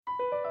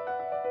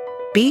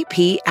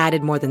BP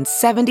added more than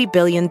 $70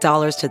 billion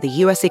to the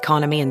U.S.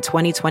 economy in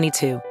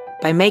 2022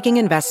 by making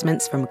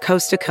investments from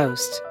coast to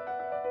coast.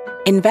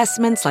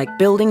 Investments like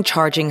building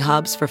charging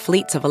hubs for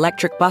fleets of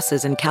electric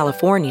buses in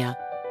California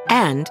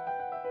and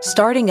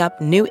starting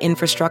up new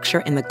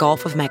infrastructure in the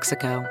Gulf of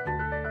Mexico.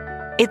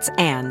 It's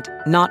and,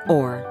 not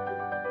or.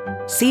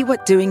 See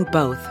what doing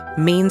both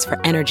means for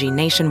energy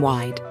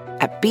nationwide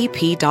at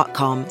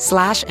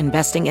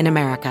bp.com/investing in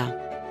America.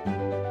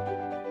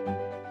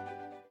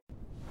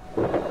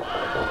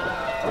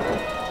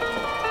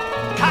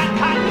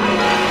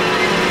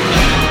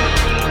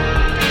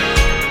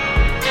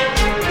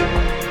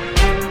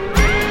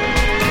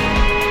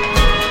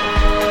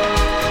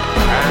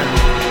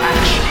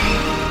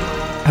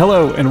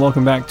 Hello, and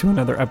welcome back to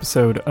another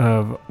episode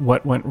of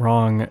What Went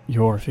Wrong,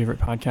 your favorite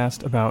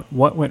podcast about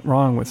what went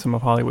wrong with some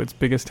of Hollywood's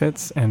biggest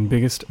hits and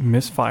biggest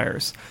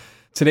misfires.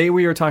 Today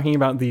we are talking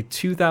about the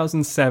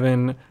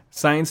 2007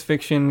 science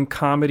fiction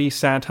comedy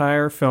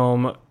satire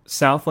film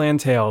Southland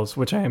Tales,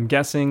 which I am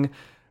guessing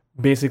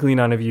basically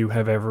none of you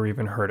have ever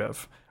even heard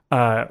of.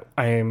 I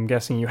am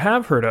guessing you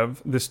have heard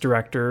of this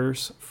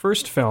director's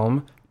first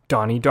film,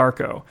 Donnie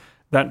Darko.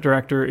 That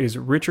director is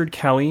Richard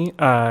Kelly.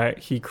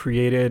 He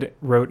created,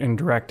 wrote, and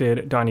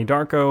directed Donnie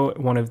Darko,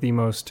 one of the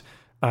most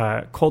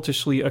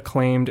cultishly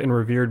acclaimed and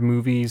revered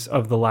movies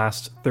of the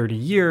last 30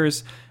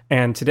 years.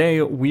 And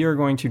today we are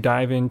going to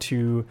dive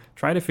into,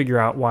 try to figure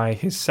out why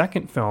his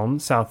second film,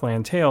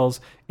 Southland Tales,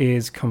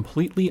 is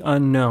completely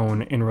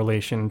unknown in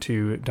relation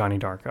to Donnie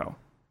Darko.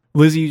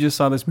 Lizzie, you just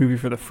saw this movie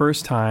for the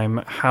first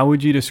time. How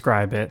would you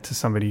describe it to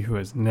somebody who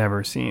has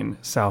never seen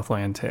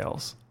Southland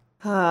Tales?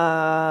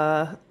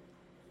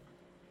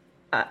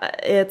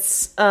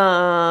 It's,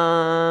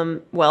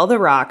 well, The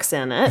Rock's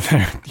in it.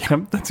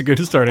 Yep, that's a good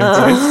starting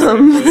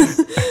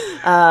place.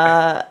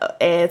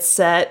 It's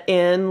set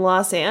in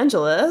Los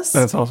Angeles.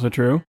 That's also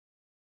true.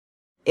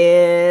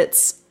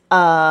 It's,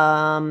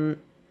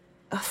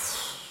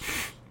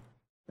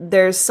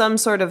 there's some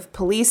sort of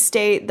police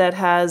state that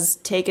has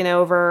taken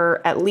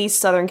over at least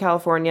Southern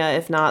California,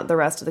 if not the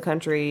rest of the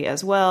country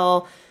as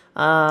well.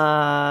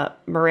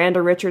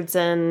 Miranda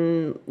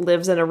Richardson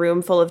lives in a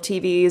room full of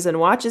TVs and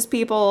watches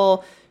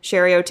people.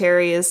 Sherry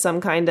O'Terry is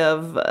some kind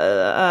of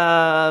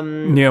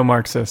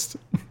neo-Marxist,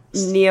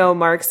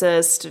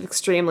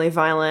 extremely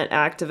violent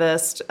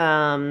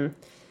activist.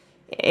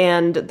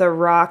 And The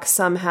Rock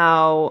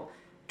somehow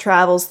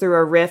travels through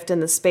a rift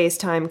in the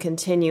space-time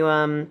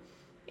continuum,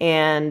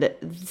 and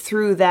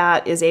through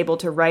that is able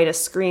to write a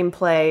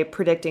screenplay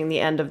predicting the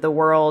end of the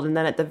world. And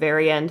then at the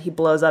very end, he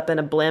blows up in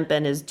a blimp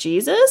and is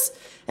Jesus.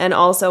 And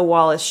also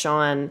Wallace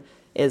Shawn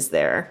is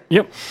there.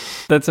 Yep.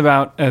 That's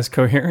about as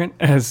coherent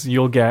as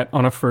you'll get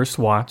on a first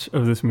watch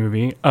of this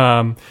movie.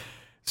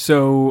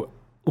 So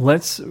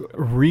let's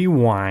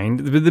rewind.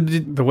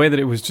 The way that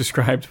it was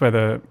described by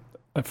the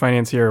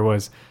financier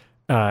was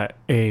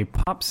a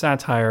pop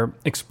satire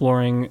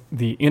exploring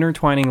the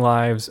intertwining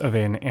lives of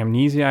an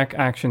amnesiac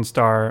action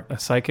star, a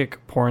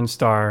psychic porn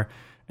star,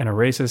 and a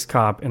racist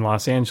cop in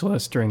Los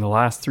Angeles during the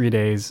last 3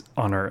 days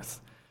on Earth.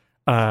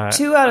 2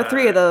 out of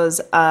 3 of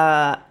those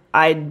I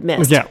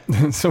missed. Yeah,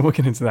 so we'll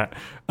get into that.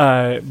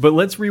 But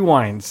let's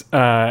rewind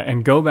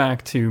and go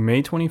back to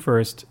May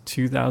 21st,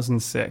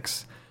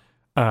 2006.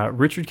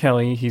 Richard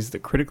Kelly, he's the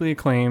critically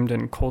acclaimed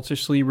and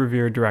cultishly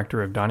revered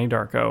director of Donnie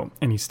Darko,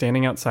 and he's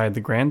standing outside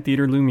the Grand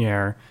Theatre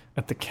Lumiere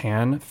at the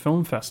Cannes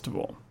Film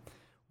Festival,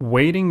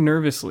 waiting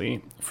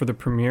nervously for the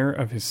premiere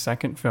of his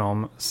second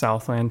film,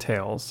 Southland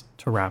Tales,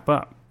 to wrap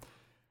up.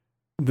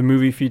 The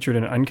movie featured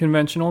an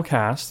unconventional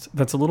cast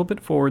that's a little bit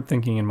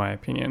forward-thinking in my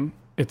opinion.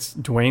 It's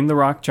Dwayne "The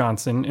Rock"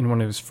 Johnson in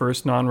one of his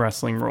first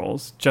non-wrestling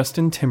roles,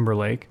 Justin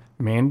Timberlake,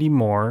 Mandy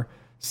Moore,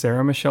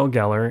 Sarah Michelle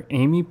Gellar,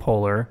 Amy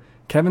Poehler,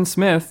 Kevin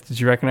Smith. Did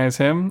you recognize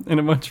him in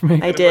a bunch of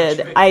makeup?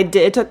 I did.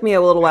 It took me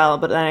a little while,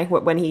 but then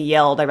when he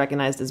yelled, I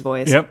recognized his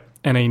voice. Yep.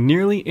 And a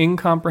nearly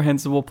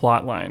incomprehensible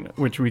plotline,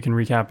 which we can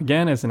recap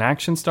again as an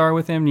action star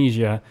with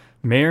amnesia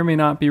may or may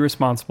not be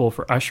responsible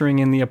for ushering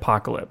in the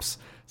apocalypse,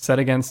 set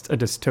against a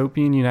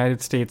dystopian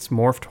United States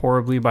morphed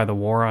horribly by the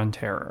War on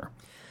Terror.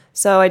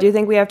 So I do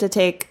think we have to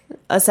take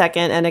a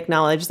second and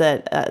acknowledge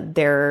that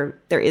there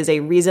is a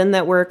reason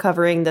that we're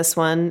covering this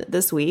one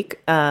this week,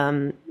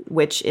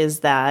 which is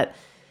that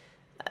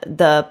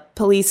the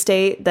police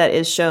state that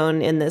is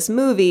shown in this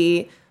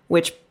movie,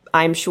 which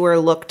I'm sure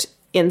looked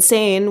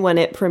insane when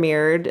it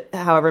premiered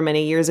however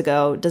many years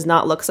ago, does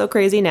not look so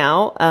crazy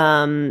now.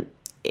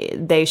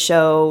 They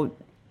show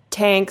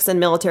tanks and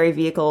military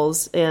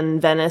vehicles in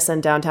Venice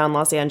and downtown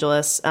Los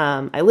Angeles.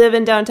 I live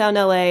in downtown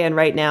LA, and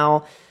right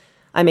now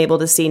I'm able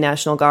to see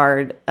National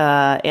Guard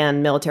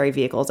and military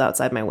vehicles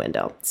outside my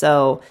window.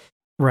 So,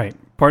 right.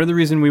 Part of the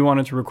reason we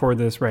wanted to record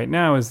this right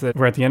now is that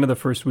we're at the end of the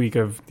first week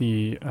of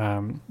the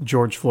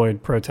George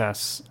Floyd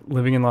protests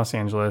living in Los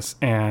Angeles.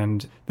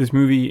 And this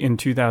movie in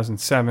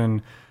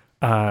 2007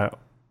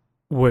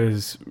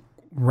 was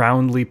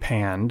roundly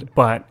panned,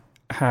 but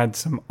had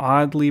some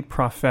oddly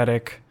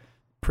prophetic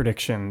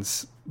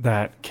predictions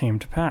that came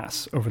to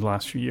pass over the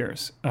last few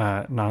years.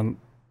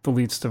 the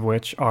least of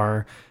which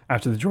are,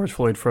 after the George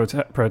Floyd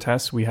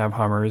protests, we have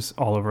Hummers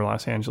all over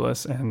Los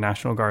Angeles and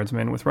National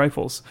Guardsmen with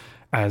rifles,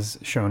 as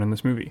shown in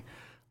this movie.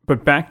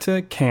 But back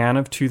to Cannes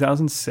of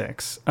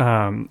 2006,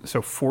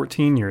 so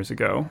 14 years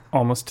ago,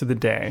 almost to the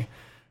day,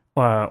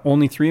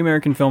 only 3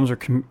 American films are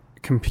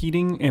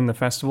competing in the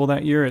festival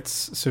that year.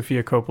 It's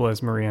Sofia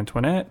Coppola's Marie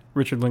Antoinette,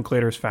 Richard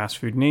Linklater's Fast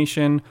Food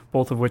Nation,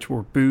 both of which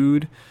were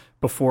booed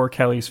before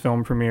Kelly's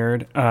film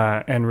premiered,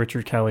 and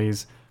Richard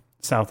Kelly's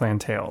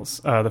Southland Tales.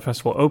 The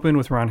festival opened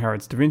with Ron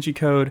Howard's Da Vinci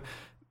Code.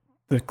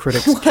 The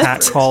critics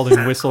catcalled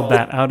and whistled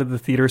that out of the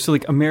theater. So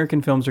like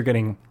American films are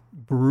getting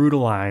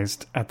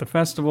brutalized at the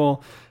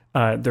festival.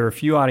 There are a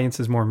few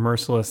audiences more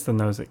merciless than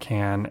those at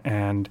Cannes,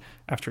 and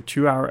after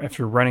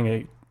running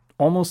a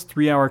almost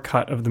 3-hour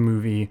cut of the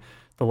movie,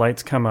 the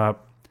lights come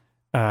up,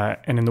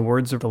 and in the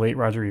words of the late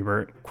Roger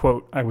Ebert,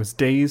 quote, "I was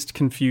dazed,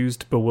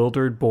 confused,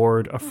 bewildered,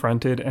 bored,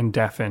 affronted, and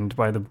deafened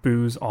by the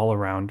boos all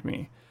around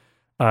me."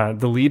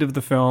 The lead of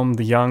the film,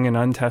 the young and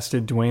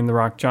untested Dwayne "The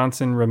Rock"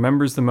 Johnson,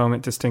 remembers the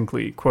moment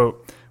distinctly.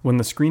 Quote, "When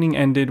the screening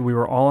ended, we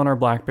were all on our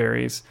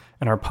BlackBerries,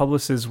 and our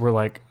publicists were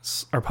like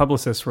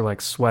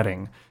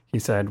sweating," he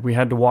said. "We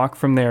had to walk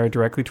from there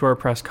directly to our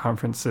press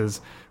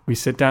conferences. We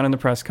sit down in the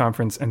press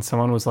conference, and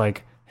someone was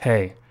like,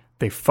 'Hey,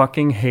 they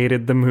fucking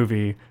hated the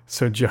movie,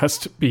 so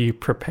just be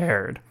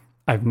prepared.'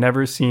 I've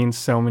never seen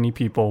so many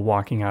people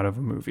walking out of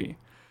a movie."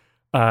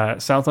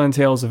 Southland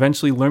Tales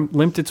eventually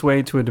limped its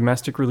way to a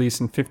domestic release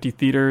in 50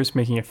 theaters,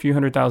 making a few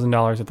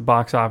 $100,000 at the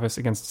box office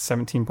against a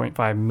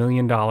 $17.5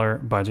 million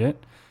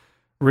budget.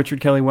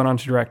 Richard Kelly went on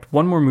to direct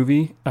one more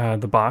movie,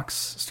 The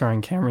Box,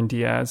 starring Cameron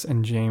Diaz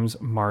and James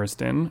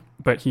Marsden,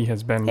 but he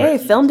has been...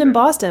 filmed in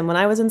Boston when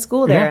I was in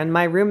school there, and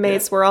my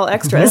roommates were all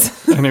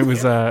extras. And it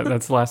was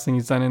that's the last thing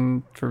he's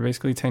done for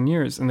basically 10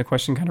 years. And the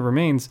question kind of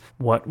remains,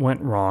 what went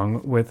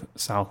wrong with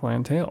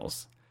Southland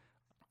Tales?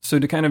 So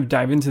to kind of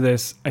dive into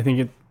this, I think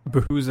it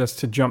behooves us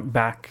to jump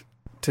back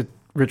to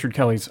Richard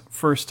Kelly's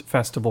first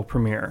festival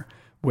premiere,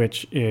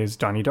 which is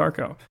Donnie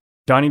Darko.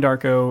 Donnie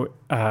Darko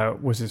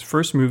was his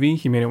first movie.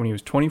 He made it when he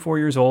was 24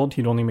 years old.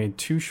 He'd only made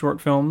 2 short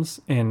films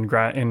in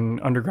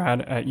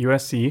undergrad at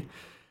USC.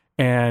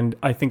 And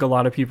I think a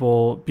lot of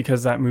people,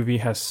 because that movie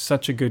has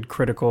such a good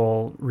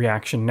critical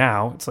reaction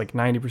now, it's like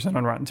 90%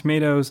 on Rotten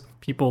Tomatoes,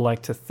 people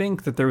like to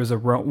think that there was a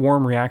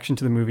warm reaction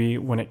to the movie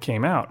when it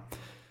came out.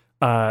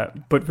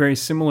 But very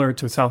similar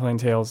to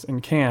Southland Tales in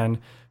Cannes,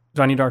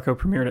 Donnie Darko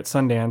premiered at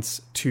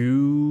Sundance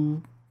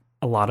to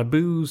a lot of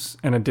boos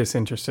and a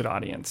disinterested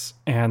audience.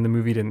 And the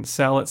movie didn't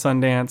sell at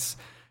Sundance.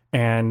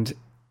 And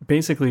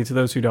basically, to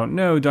those who don't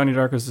know, Donnie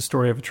Darko is the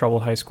story of a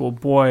troubled high school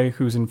boy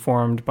who's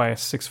informed by a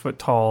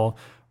 6-foot-tall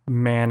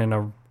man in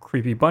a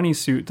creepy bunny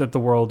suit that the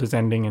world is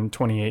ending in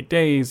 28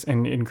 days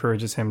and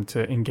encourages him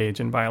to engage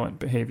in violent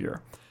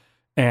behavior.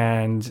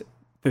 And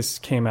this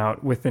came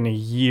out within a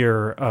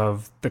year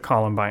of the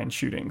Columbine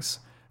shootings.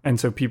 And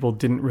so people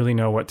didn't really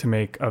know what to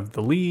make of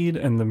the lead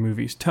and the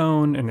movie's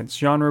tone and its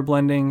genre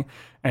blending.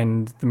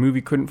 And the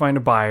movie couldn't find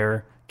a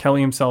buyer. Kelly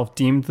himself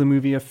deemed the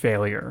movie a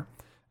failure.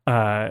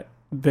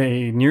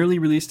 They nearly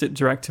released it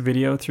direct to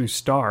video through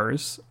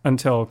Starz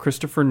until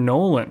Christopher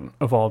Nolan,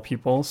 of all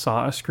people,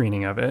 saw a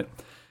screening of it.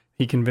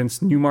 He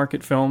convinced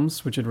Newmarket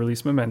Films, which had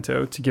released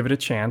Memento, to give it a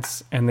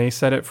chance, and they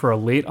set it for a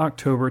late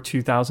October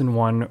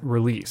 2001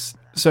 release.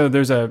 So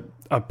there's a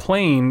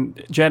plane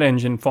jet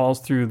engine falls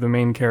through the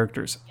main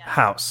character's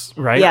house,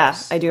 right? Yeah,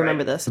 I do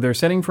remember this. They're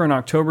setting for an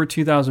October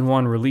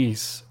 2001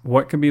 release.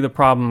 What could be the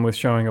problem with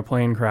showing a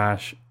plane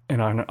crash in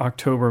an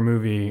October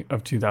movie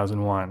of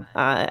 2001?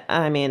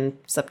 I mean,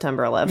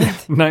 September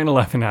 11th.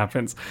 9/11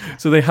 happens.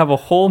 So they have a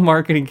whole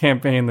marketing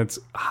campaign that's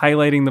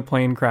highlighting the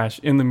plane crash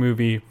in the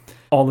movie.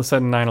 All of a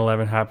sudden,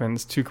 9/11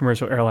 happens. 2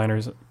 commercial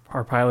airliners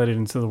are piloted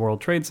into the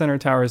World Trade Center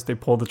towers. They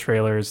pull the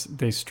trailers.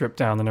 They strip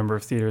down the number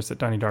of theaters that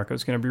Donnie Darko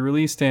is going to be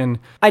released in.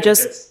 I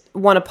just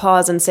want to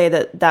pause and say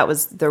that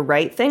was the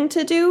right thing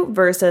to do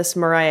versus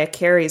Mariah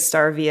Carey's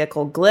star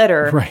vehicle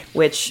Glitter, Right.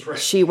 which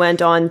she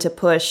went on to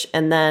push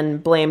and then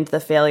blamed the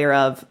failure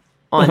of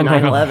on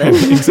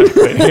 9/11.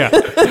 Exactly. Yeah.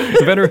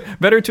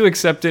 Better to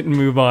accept it and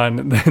move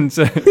on than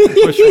to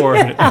push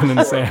forward and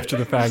then say after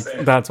the fact,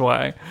 that's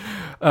why.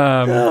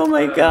 Oh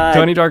my God.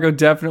 Donnie Darko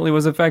definitely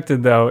was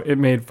affected, though. It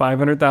made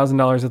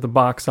 $500,000 at the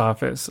box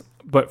office.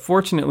 But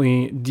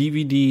fortunately,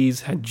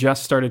 DVDs had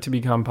just started to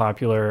become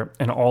popular,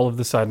 and all of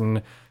a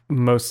sudden,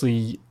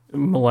 mostly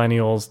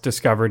millennials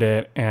discovered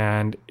it,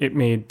 and it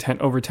made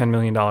over $10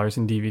 million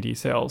in DVD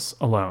sales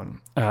alone.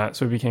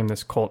 So it became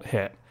this cult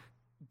hit.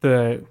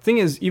 The thing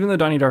is, even though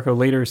Donnie Darko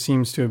later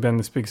seems to have been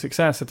this big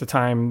success, at the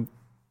time,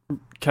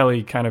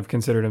 Kelly kind of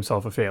considered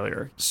himself a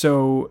failure.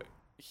 So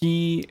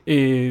he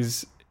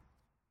is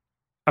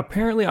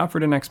apparently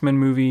offered an X-Men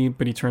movie,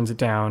 but he turns it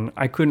down.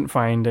 I couldn't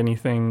find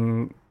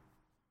anything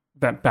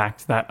that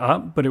backed that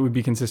up, but it would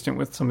be consistent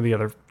with some of the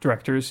other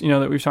directors,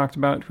 that we've talked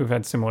about who've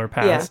had similar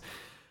paths. Yeah.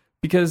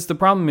 Because the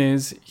problem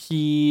is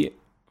he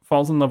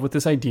falls in love with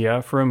this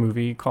idea for a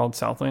movie called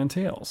Southland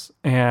Tales.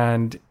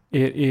 And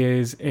It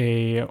is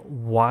a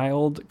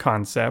wild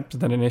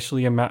concept that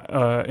initially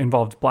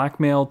involved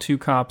blackmail, 2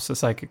 cops, a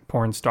psychic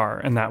porn star,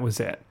 and that was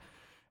it.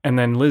 And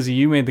then, Lizzie,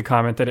 you made the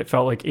comment that it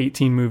felt like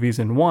 18 movies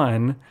in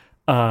one.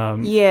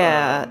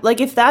 Yeah,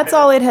 like if that's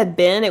all it had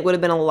been, it would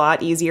have been a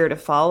lot easier to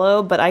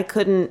follow, but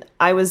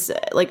I was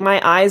like, my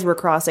eyes were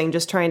crossing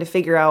just trying to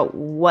figure out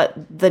what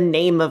the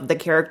name of the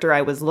character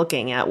I was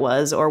looking at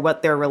was, or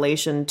what their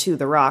relation to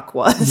The Rock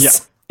was. Yeah.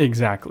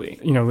 Exactly.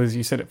 You know, Liz,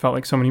 you said it felt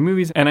like so many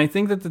movies. And I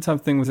think that the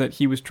tough thing was that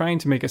he was trying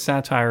to make a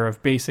satire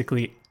of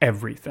basically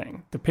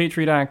everything. The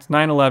Patriot Act,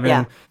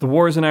 9/11, the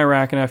wars in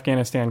Iraq and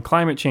Afghanistan,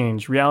 climate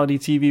change, reality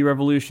TV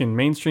revolution,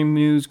 mainstream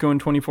news going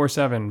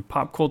 24/7,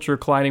 pop culture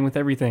colliding with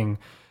everything,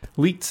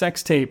 leaked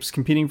sex tapes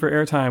competing for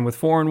airtime with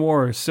foreign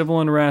wars,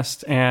 civil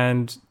unrest,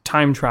 and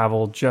time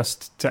travel,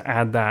 just to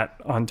add that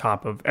on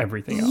top of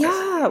everything else.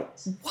 Yeah.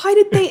 Why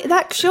did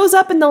that shows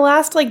up in the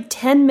last like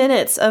 10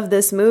 minutes of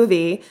this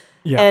movie?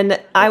 Yeah. And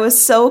I was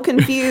so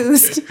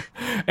confused.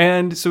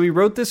 And so he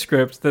wrote this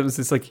script that was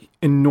this like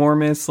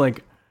enormous,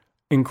 like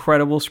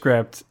incredible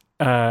script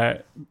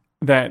that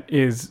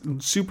is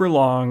super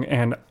long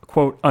and,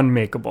 quote,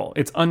 unmakeable.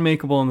 It's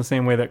unmakeable in the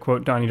same way that,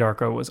 quote, Donnie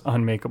Darko was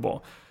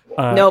unmakeable.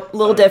 Nope, a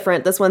little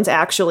different. This one's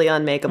actually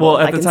unmakeable. Well,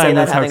 at the time,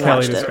 that's how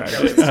Kelly described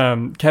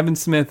it. Kevin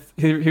Smith,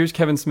 here's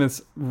Kevin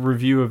Smith's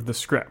review of the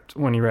script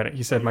when he read it.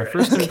 He said, "My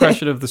first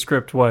impression of the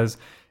script was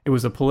it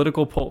was a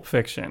political pulp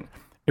fiction.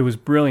 It was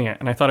brilliant,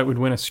 and I thought it would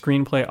win a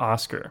screenplay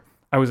Oscar.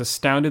 I was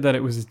astounded that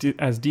it was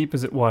as deep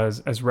as it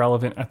was, as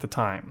relevant at the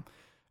time."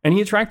 And he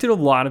attracted a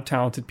lot of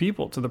talented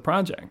people to the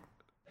project.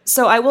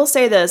 So I will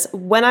say this,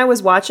 when I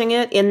was watching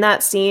it, in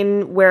that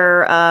scene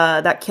where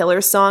that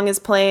Killer song is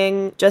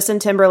playing, Justin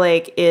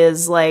Timberlake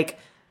is like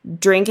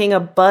drinking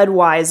a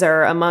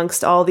Budweiser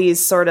amongst all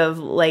these sort of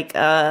like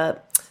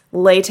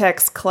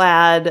latex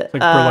clad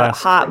like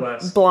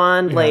hot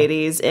blonde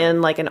ladies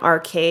in like an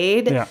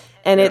arcade. Yeah.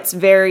 And it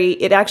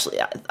actually,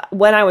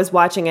 when I was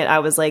watching it, I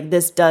was like,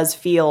 this does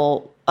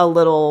feel a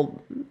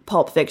little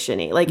Pulp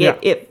Fiction-y. Like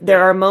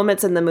there are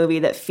moments in the movie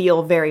that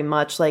feel very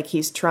much like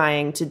he's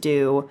trying to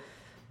do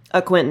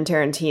a Quentin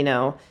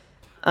Tarantino.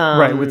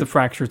 Right, with the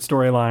fractured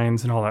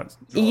storylines and all that.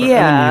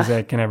 Yeah. And the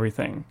music and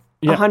everything.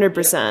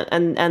 100%.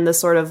 And the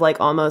sort of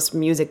like almost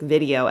music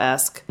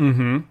video-esque.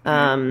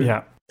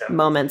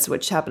 Moments,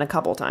 which happen a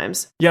couple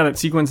times. Yeah, that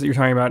sequence that you're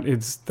talking about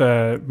is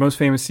the most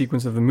famous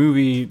sequence of the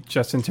movie.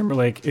 Justin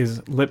Timberlake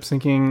is lip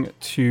syncing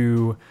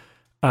to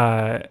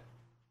The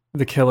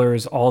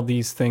Killer's All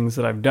These Things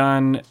That I've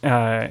Done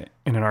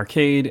in an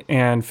arcade.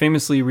 And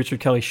famously, Richard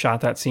Kelly shot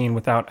that scene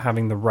without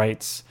having the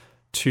rights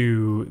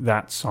to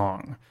that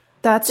song.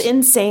 That's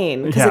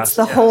insane, because it's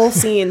the whole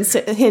scene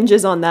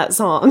hinges on that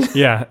song.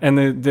 Yeah,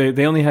 and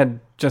they only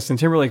had Justin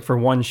Timberlake for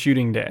one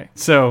shooting day.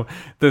 So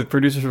the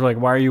producers were like,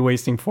 why are you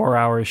wasting 4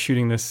 hours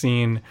shooting this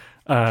scene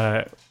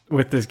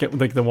with this,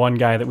 like the one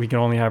guy that we can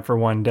only have for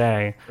one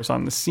day? It's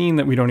on the scene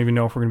that we don't even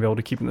know if we're going to be able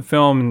to keep in the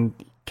film. And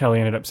Kelly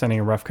ended up sending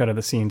a rough cut of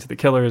the scene to the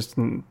Killers,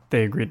 and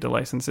they agreed to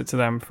license it to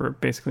them for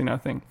basically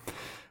nothing.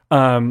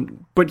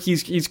 But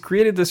he's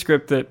created this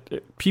script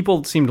that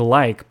people seem to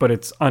like, but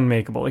it's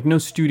unmakeable. Like no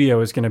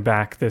studio is going to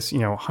back this,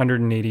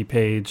 180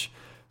 page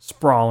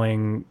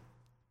sprawling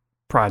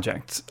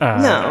project.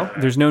 No.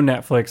 There's no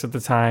Netflix at the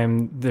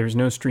time. There's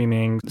no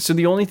streaming. So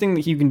the only thing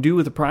that you can do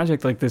with a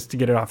project like this to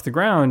get it off the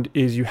ground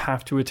is you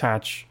have to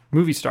attach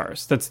movie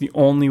stars. That's the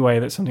only way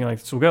that something like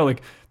this will go.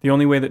 Like the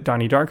only way that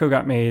Donnie Darko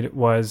got made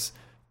was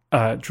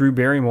Drew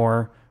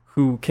Barrymore,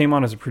 who came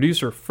on as a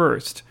producer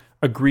first,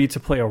 agreed to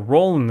play a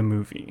role in the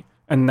movie,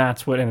 and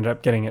that's what ended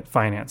up getting it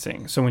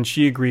financing. So when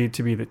she agreed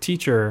to be the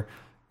teacher,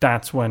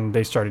 that's when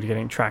they started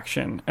getting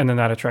traction, and then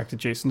that attracted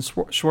Jason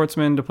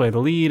Schwartzman to play the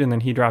lead, and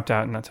then he dropped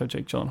out, and that's how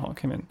Jake Gyllenhaal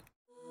came in.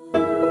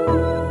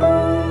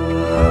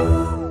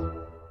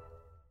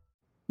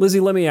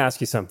 Lizzie, let me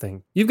ask you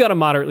something. You've got a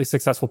moderately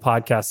successful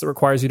podcast that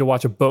requires you to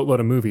watch a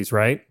boatload of movies,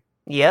 right?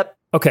 Yep.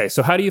 Okay,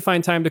 so how do you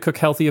find time to cook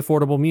healthy,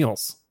 affordable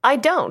meals? I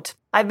don't.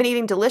 I've been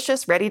eating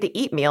delicious,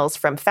 ready-to-eat meals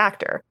from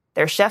Factor.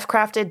 They're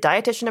chef-crafted,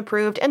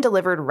 dietitian-approved, and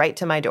delivered right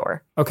to my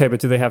door. Okay, but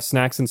do they have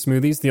snacks and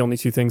smoothies, the only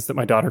two things that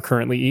my daughter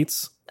currently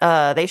eats?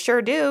 They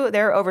sure do.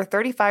 There are over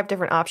 35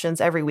 different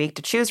options every week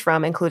to choose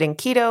from, including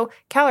keto,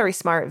 calorie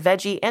smart,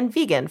 veggie, and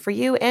vegan for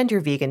you and your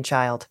vegan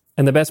child.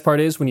 And the best part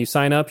is, when you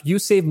sign up, you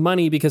save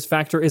money because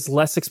Factor is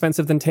less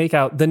expensive than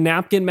takeout. The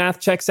napkin math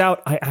checks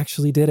out. I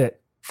actually did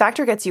it.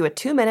 Factor gets you a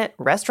 2-minute,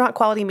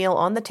 restaurant-quality meal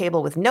on the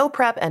table with no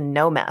prep and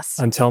no mess.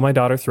 Until my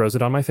daughter throws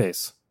it on my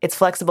face. It's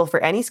flexible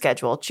for any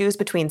schedule. Choose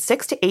between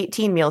 6 to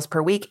 18 meals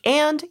per week,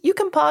 and you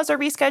can pause or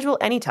reschedule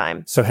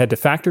anytime. So head to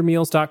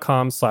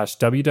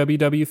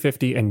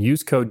factormeals.com/WWW50 and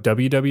use code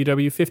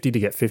WWW50 to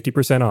get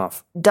 50%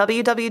 off.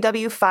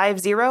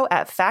 WWW50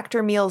 at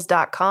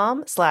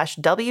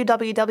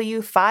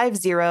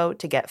factormeals.com/WWW50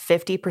 to get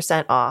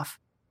 50% off.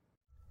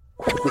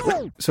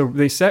 So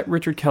they set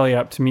Richard Kelly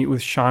up to meet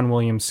with Sean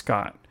William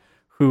Scott,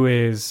 who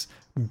is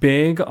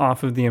big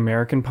off of the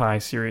American Pie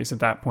series at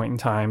that point in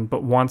time,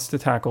 but wants to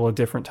tackle a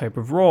different type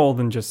of role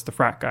than just the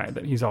frat guy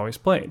that he's always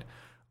played.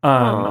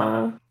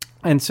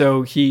 And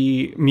so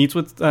he meets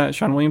with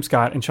Sean William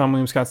Scott, and Sean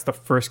William Scott's the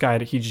first guy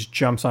that he just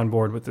jumps on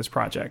board with this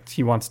project.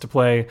 He wants to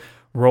play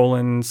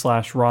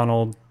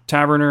Roland/Ronald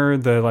Taverner,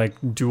 the like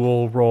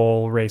dual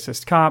role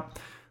racist cop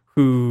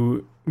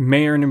who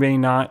may or may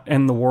not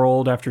end the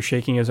world after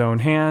shaking his own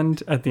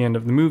hand at the end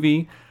of the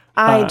movie.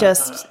 I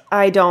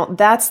don't.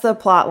 That's the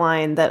plot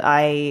line that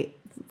I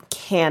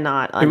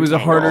cannot untangle. It was a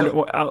harder,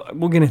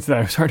 we'll get into that.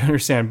 It was hard to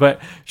understand.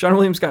 But Sean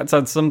William Scott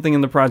saw something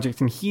in the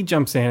project and he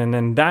jumps in, and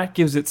then that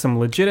gives it some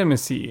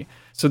legitimacy.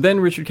 So then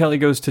Richard Kelly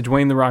goes to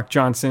Dwayne "The Rock"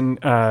 Johnson.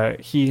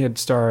 He had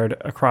starred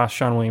across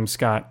Sean William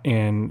Scott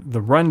in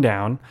The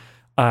Rundown.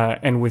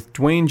 And with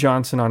Dwayne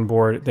Johnson on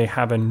board, they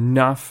have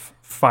enough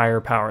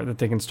firepower that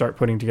they can start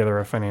putting together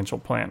a financial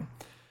plan.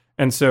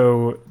 And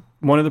so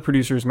one of the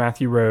producers,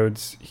 Matthew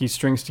Rhodes, he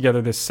strings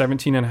together this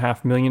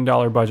 $17.5 million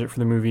budget for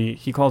the movie.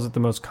 He calls it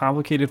the most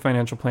complicated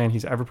financial plan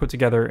he's ever put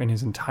together in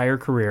his entire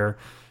career.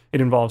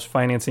 It involves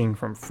financing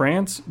from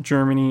France,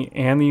 Germany,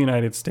 and the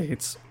United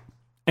States.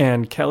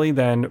 And Kelly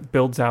then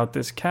builds out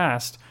this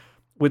cast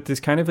with this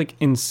kind of like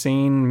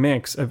insane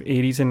mix of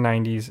 80s and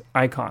 90s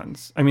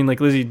icons. I mean, like,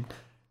 Lizzie,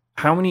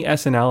 how many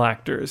SNL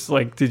actors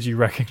like did you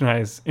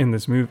recognize in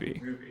this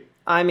movie?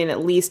 I mean,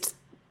 at least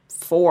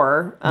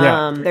 4.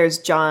 Yeah. There's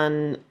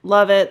John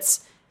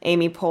Lovitz,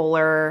 Amy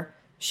Poehler,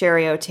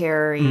 Sherry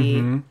O'Terry,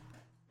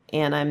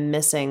 and I'm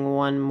missing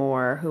one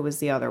more. Who was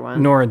the other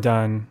one? Nora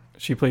Dunn.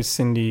 She plays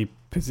Cindy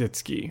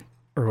Pazitsky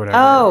or whatever.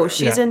 Oh,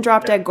 she's in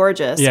Drop Dead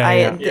Gorgeous. Yeah.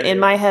 In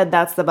my head,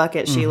 that's the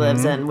bucket she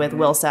lives in with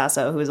Will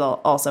Sasso, who's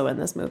also in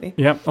this movie.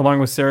 Yep, along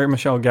with Sarah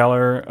Michelle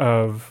Gellar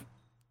of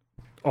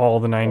all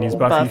the 90s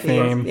Buffy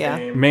fame.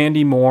 Yeah.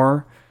 Mandy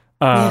Moore.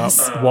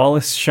 Yes.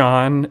 Wallace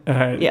Shawn,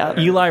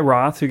 Eli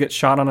Roth, who gets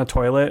shot on a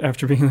toilet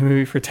after being in the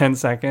movie for 10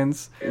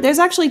 seconds. There's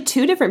actually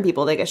 2 different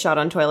people that get shot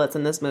on toilets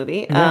in this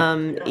movie.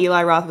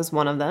 Eli Roth was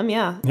one of them,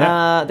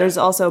 there's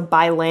also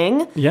Bai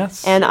Ling.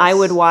 Yes. And I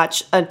would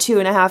watch a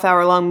 2.5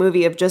 hour long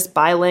movie of just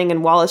Bai Ling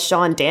and Wallace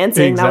Shawn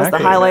dancing. Exactly. That was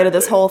the highlight of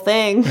this whole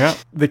thing. Yeah.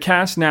 The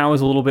cast now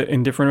is a little bit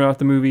indifferent about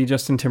the movie.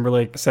 Justin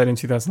Timberlake said in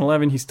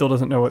 2011 he still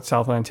doesn't know what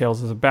Southland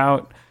Tales is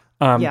about.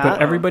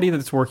 But everybody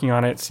that's working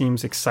on it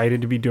seems excited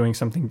to be doing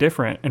something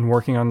different and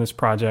working on this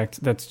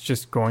project that's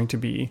just going to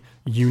be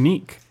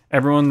unique.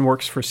 Everyone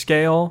works for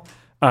scale.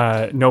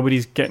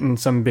 Nobody's getting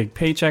some big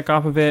paycheck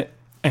off of it.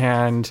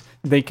 And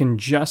they can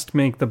just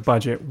make the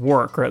budget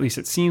work, or at least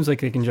it seems like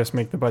they can just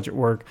make the budget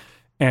work.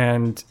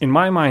 And in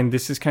my mind,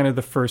 this is kind of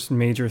the first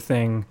major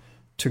thing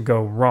to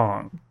go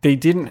wrong. They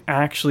didn't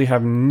actually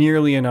have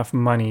nearly enough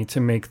money to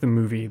make the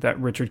movie that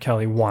Richard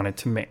Kelly wanted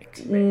to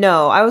make.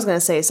 No, I was going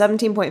to say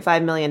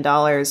 $17.5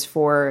 million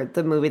for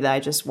the movie that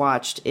I just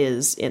watched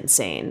is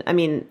insane. I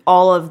mean,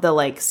 all of the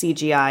like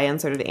CGI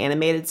and sort of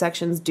animated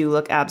sections do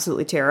look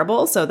absolutely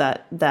terrible, so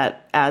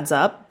that adds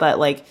up. But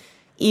like,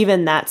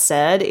 even that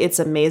said, it's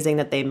amazing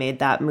that they made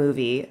that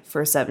movie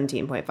for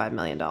 $17.5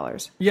 million.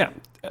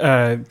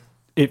 Yeah.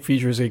 It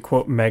features a,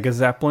 quote, mega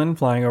Zeppelin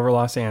flying over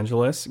Los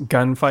Angeles,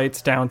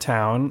 gunfights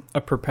downtown, a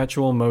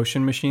perpetual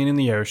motion machine in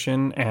the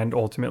ocean, and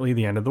ultimately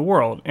the end of the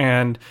world.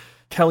 And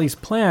Kelly's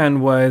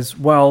plan was,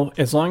 well,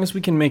 as long as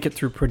we can make it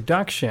through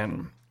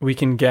production, we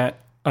can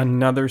get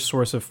another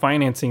source of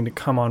financing to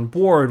come on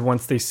board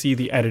once they see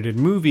the edited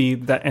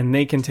movie, and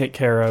they can take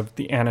care of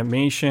the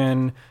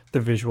animation,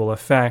 the visual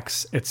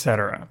effects,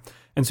 etc.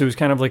 And so it was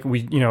kind of like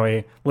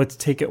a let's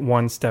take it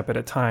one step at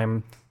a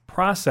time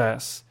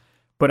process.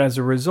 But as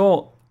a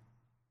result,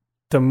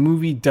 the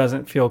movie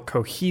doesn't feel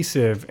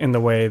cohesive in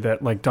the way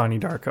that like Donnie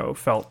Darko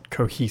felt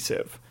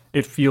cohesive.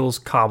 It feels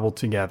cobbled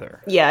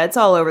together. Yeah, it's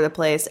all over the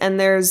place. And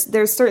there's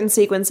certain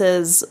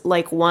sequences,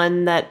 like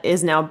one that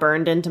is now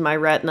burned into my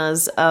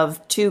retinas,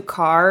 of 2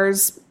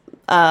 cars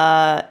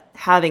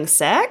having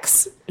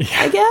sex,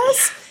 I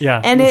guess.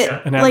 Yeah. And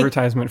an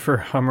advertisement for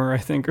Hummer, I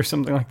think, or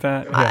something like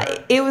that.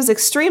 Yeah. It was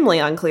extremely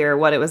unclear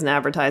what it was an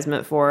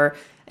advertisement for.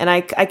 And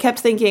I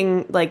kept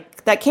thinking, like,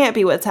 that can't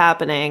be what's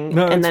happening.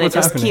 No, and then it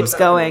just keeps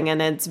going,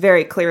 and it's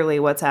very clearly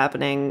what's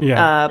happening.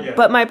 Yeah.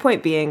 But my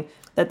point being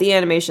that the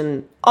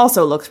animation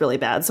also looks really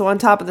bad. So on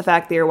top of the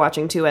fact that you're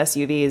watching 2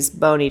 SUVs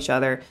bone each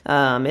other,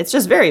 it's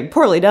just very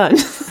poorly done.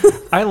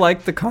 I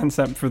like the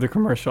concept for the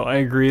commercial. I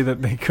agree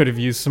that they could have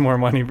used some more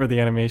money for the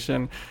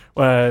animation.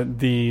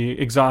 The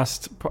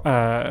exhaust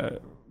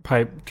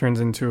pipe turns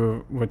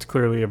into what's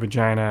clearly a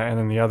vagina, and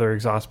then the other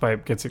exhaust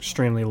pipe gets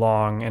extremely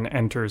long and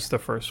enters the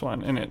first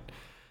one. And it,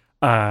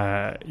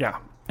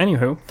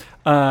 Anywho,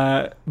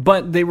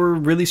 but they were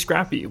really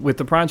scrappy with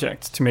the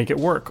project to make it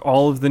work.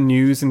 All of the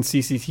news and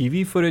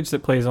CCTV footage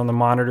that plays on the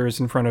monitors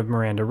in front of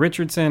Miranda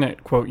Richardson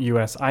at, quote,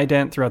 US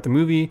ident throughout the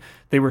movie,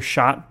 they were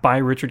shot by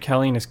Richard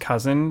Kelly and his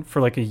cousin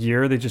for like a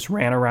year. They just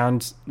ran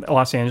around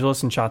Los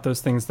Angeles and shot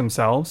those things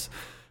themselves.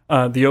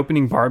 The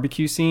opening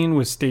barbecue scene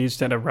was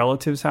staged at a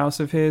relative's house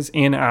of his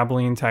in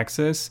Abilene,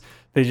 Texas.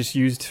 They just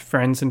used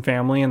friends and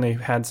family, and they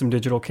had some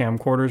digital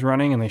camcorders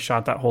running, and they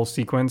shot that whole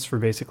sequence for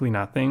basically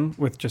nothing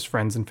with just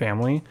friends and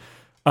family.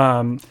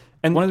 And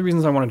one of the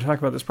reasons I wanted to talk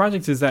about this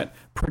project is that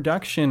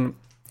production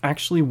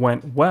actually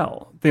went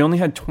well. They only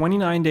had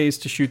 29 days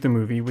to shoot the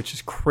movie, which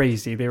is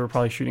crazy. They were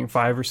probably shooting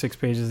 5 or 6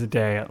 pages a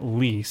day at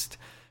least.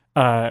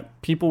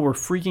 People were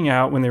freaking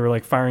out when they were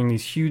like firing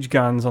these huge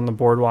guns on the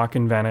boardwalk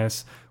in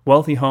Venice.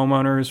 Wealthy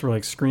homeowners were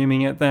like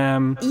screaming at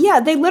them.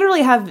 Yeah, they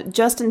literally have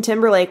Justin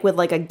Timberlake with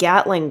like a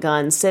Gatling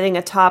gun sitting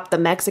atop the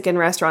Mexican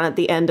restaurant at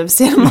the end of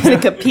Santa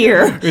Monica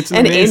Pier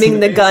and aiming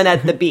the gun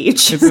at the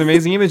beach. It's an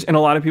amazing image. And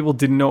a lot of people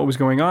didn't know what was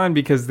going on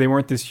because they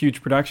weren't this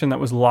huge production that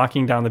was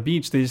locking down the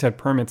beach. They just had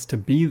permits to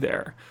be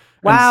there.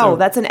 Wow,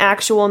 that's an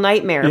actual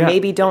nightmare. Yeah,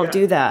 maybe don't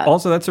do that.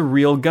 Also, that's a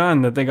real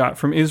gun that they got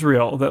from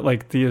Israel that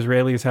like the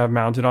Israelis have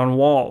mounted on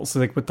walls,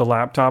 like with the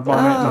laptop on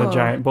it and a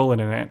giant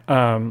bullet in it.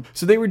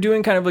 So they were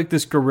doing kind of like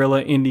this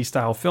guerrilla indie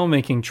style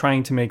filmmaking,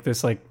 trying to make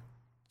this like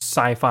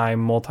sci-fi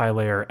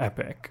multi-layer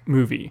epic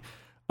movie.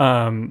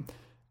 But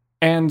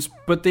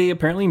they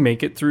apparently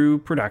make it through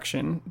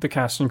production. The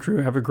cast and crew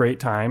have a great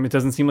time. It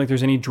doesn't seem like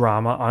there's any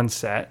drama on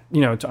set,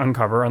 to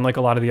uncover, unlike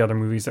a lot of the other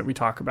movies that we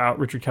talk about.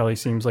 Richard Kelly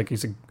seems like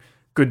he's a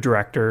good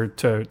director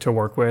to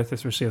work with,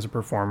 especially as a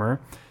performer.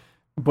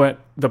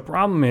 But the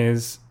problem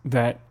is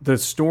that the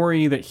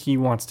story that he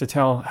wants to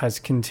tell has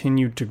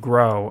continued to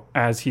grow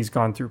as he's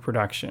gone through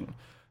production.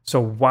 So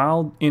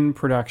while in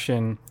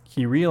production,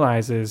 he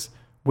realizes,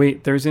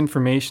 wait, there's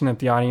information that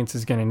the audience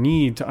is going to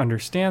need to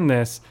understand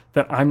this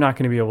that I'm not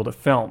going to be able to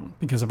film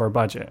because of our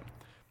budget.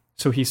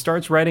 So he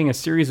starts writing a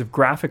series of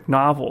graphic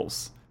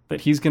novels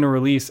that he's going to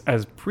release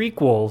as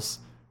prequels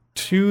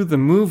to the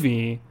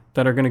movie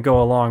that are going to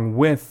go along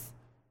with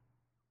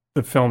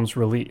the film's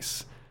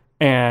release.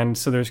 And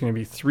so there's going to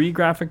be 3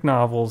 graphic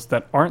novels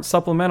that aren't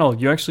supplemental.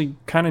 You actually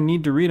kind of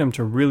need to read them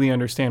to really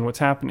understand what's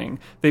happening.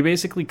 They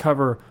basically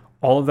cover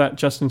all of that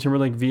Justin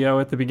Timberlake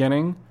VO at the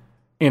beginning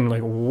in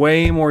like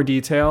way more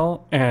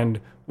detail and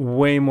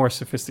way more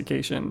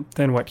sophistication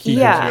than what he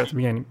gives you at the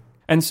beginning.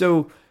 And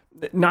so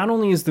not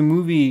only is the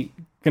movie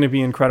going to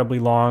be incredibly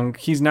long,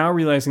 he's now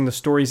realizing the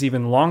story's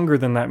even longer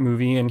than that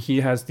movie, and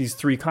he has these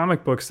 3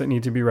 comic books that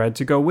need to be read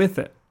to go with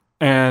it.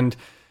 And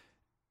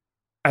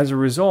as a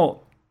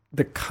result,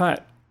 the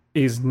cut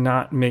is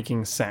not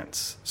making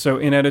sense. So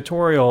in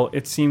editorial,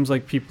 it seems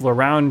like people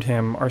around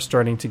him are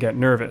starting to get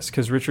nervous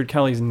because Richard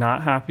Kelly's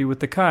not happy with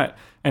the cut,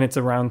 and it's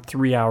around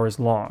 3 hours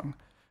long.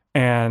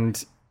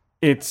 And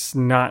it's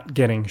not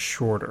getting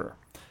shorter.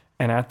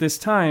 And at this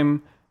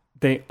time,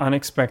 they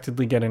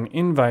unexpectedly get an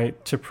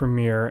invite to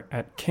premiere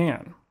at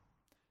Cannes.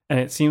 And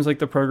it seems like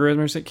the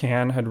programmers at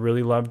Cannes had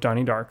really loved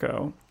Donnie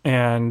Darko,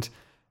 and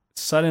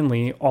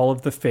suddenly all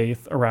of the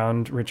faith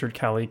around Richard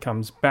Kelly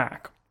comes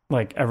back.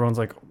 Like everyone's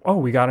like, oh,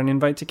 we got an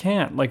invite to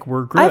Cannes. Like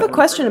we're good. I have a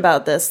question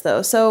about this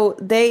though. So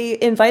they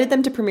invited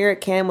them to premiere at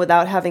Cannes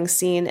without having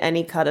seen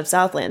any cut of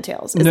Southland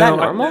Tales. Is that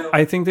normal?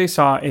 I think they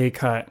saw a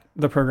cut.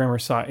 The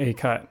programmers saw a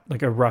cut,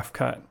 like a rough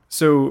cut.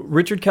 So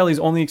Richard Kelly's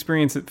only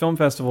experience at film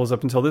festivals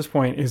up until this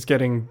point is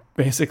getting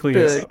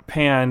basically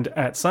panned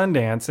at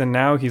Sundance. And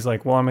now he's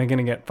like, well, am I going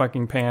to get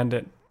fucking panned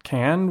at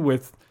Cannes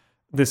with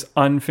this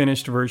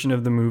unfinished version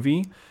of the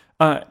movie?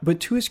 But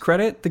to his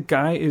credit, the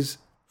guy is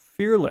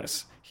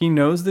fearless. He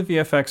knows the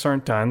VFX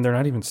aren't done. They're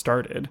not even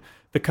started.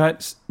 The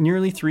cut's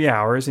nearly 3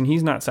 hours, and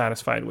he's not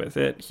satisfied with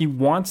it. He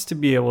wants to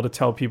be able to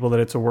tell people that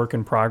it's a work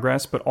in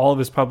progress, but all of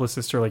his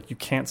publicists are like, you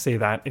can't say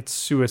that. It's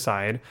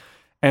suicide.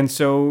 And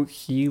so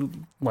he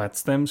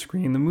lets them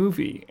screen the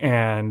movie.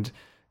 And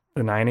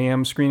the 9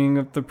 a.m. screening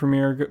of the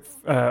premiere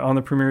on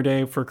the premiere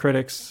day for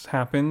critics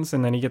happens,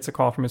 and then he gets a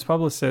call from his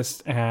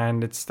publicist,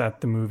 and it's that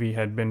the movie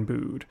had been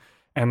booed,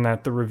 and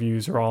that the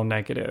reviews are all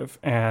negative,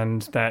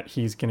 and that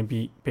he's going to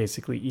be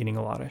basically eating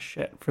a lot of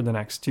shit for the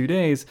next 2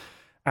 days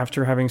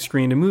after having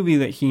screened a movie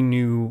that he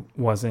knew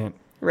wasn't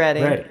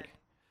ready.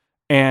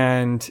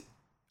 And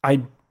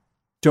I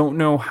don't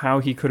know how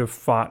he could have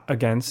fought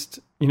against,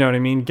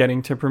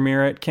 getting to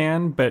premiere at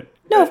Cannes, but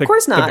no, of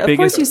course not. Of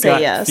course you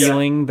say yes.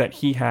 Feeling that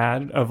he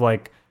had of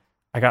like,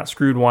 I got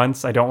screwed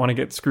once, I don't want to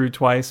get screwed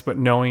twice, but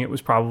knowing it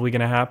was probably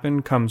going to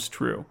happen comes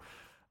true.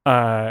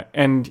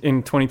 And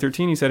in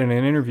 2013, he said in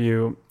an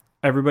interview,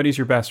 everybody's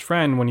your best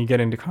friend when you get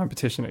into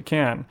competition at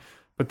Cannes.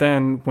 But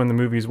then when the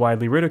movie's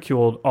widely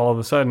ridiculed, all of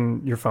a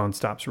sudden your phone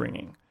stops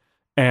ringing.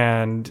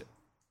 And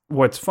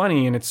what's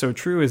funny, and it's so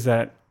true, is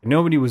that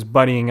nobody was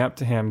buddying up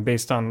to him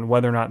based on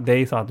whether or not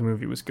they thought the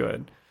movie was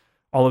good.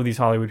 All of these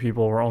Hollywood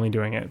people were only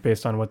doing it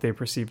based on what they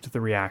perceived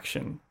the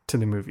reaction to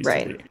the movie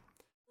to be.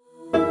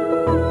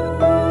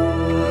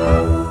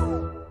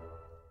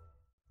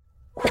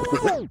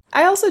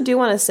 I also do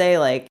want to say,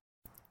 like,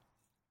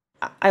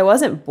 I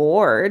wasn't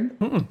bored.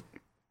 Mm-mm.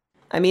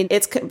 I mean,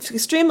 it's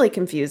extremely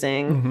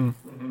confusing.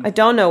 I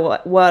don't know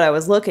what I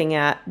was looking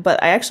at,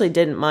 but I actually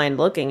didn't mind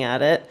looking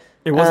at it.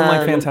 It wasn't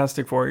like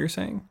Fantastic Four, you're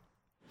saying?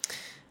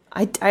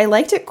 I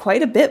liked it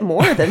quite a bit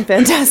more than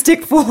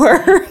Fantastic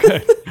Four.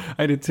 Okay.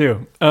 I did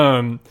too.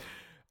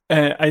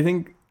 I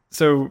think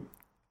so.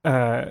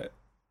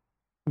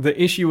 The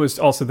issue was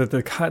also that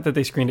the cut that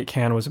they screened at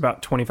Cannes was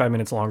about 25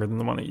 minutes longer than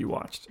the one that you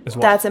watched as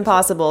well. That's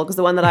impossible, because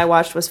the one that I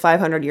watched was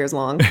 500 years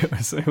long.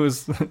 It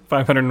was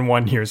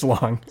 501 years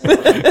long.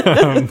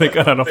 They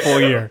cut out a full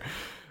year.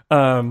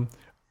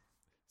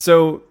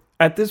 So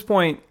at this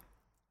point,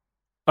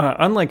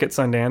 unlike at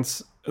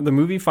Sundance, the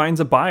movie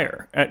finds a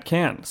buyer at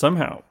Cannes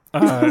somehow.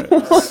 All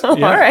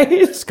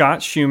right.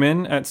 Scott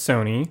Schumann at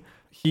Sony,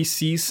 he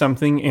sees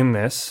something in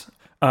this,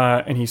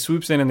 and he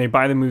swoops in and they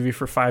buy the movie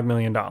for $5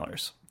 million,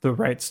 the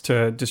rights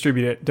to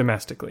distribute it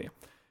domestically.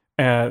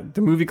 The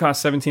movie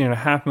cost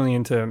 $17.5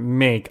 million to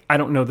make. I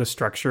don't know the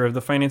structure of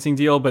the financing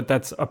deal, but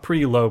that's a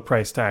pretty low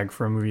price tag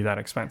for a movie that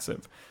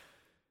expensive.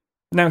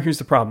 Now, here's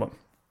the problem.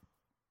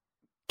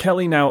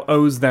 Kelly now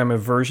owes them a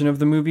version of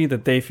the movie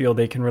that they feel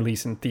they can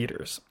release in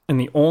theaters. And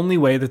the only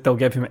way that they'll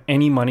give him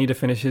any money to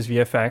finish his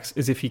VFX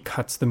is if he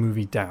cuts the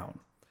movie down.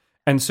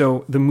 And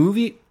so the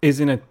movie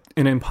is in an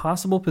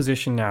impossible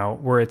position now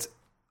where it's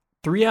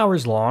 3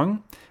 hours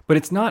long, but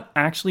it's not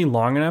actually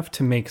long enough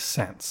to make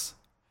sense.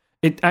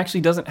 It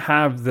actually doesn't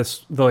have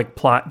the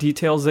plot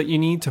details that you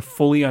need to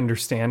fully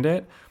understand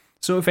it.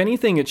 So if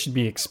anything, it should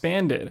be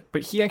expanded,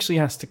 but he actually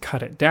has to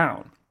cut it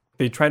down.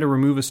 They try to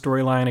remove a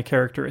storyline, a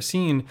character, a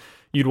scene.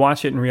 You'd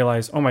watch it and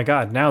realize, oh my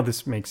God, now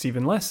this makes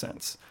even less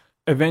sense.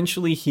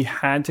 Eventually, he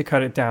had to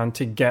cut it down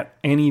to get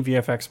any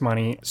VFX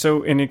money.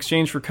 So in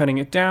exchange for cutting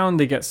it down,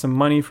 they get some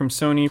money from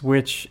Sony,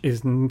 which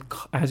is,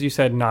 as you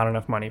said, not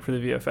enough money for the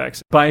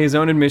VFX. By his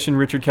own admission,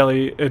 Richard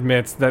Kelly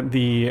admits that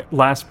the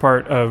last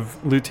part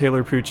of Lou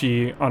Taylor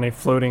Pucci on a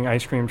floating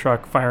ice cream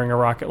truck firing a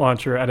rocket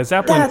launcher at a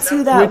Zeppelin. That's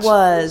who that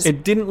was.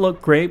 It didn't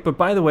look great, but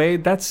by the way,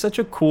 that's such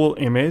a cool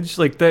image.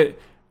 Like that.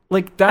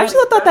 I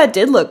actually thought that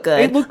did look good.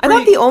 It looked I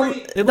thought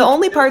pretty, the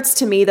only parts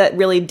to me that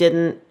really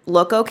didn't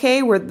look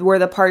okay were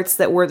the parts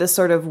that were the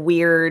sort of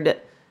weird,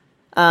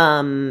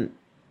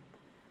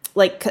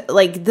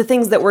 like the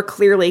things that were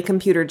clearly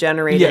computer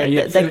generated.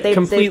 Yeah,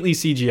 completely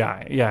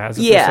CGI. Yeah, as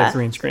opposed to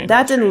green screen.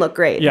 That didn't look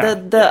great. Yeah.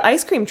 The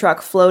ice cream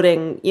truck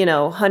floating,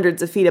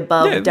 hundreds of feet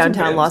above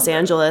downtown Los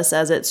Angeles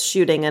as it's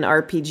shooting an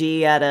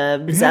RPG at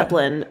a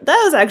Zeppelin.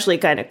 That was actually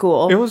kind of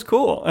cool. It was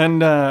cool,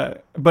 and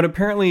but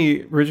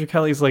apparently Richard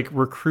Kelly's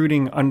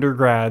recruiting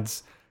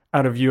undergrads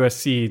out of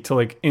USC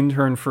to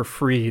intern for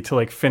free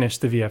to finish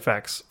the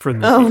VFX for the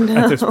movie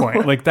at this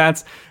point.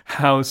 That's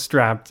how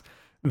strapped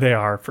they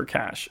are for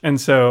cash.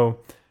 And so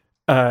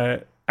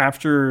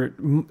after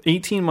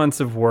 18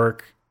 months of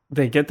work,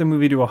 they get the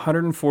movie to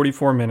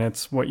 144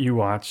 minutes, what you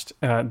watched.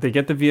 They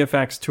get the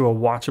VFX to a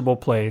watchable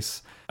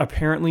place.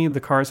 Apparently,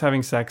 the cars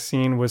having sex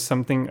scene was a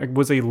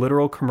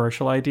literal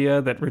commercial idea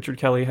that Richard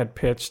Kelly had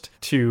pitched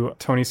to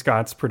Tony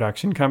Scott's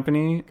production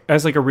company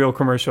as a real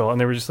commercial.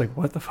 And they were just like,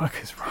 what the fuck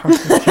is wrong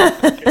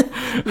with you?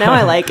 Now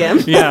I like him.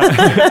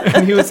 Yeah.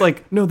 And he was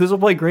like, no, this will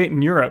play great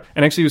in Europe.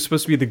 And actually, it was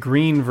supposed to be the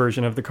green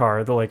version of the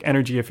car, the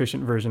energy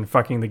efficient version,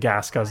 fucking the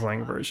gas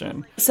guzzling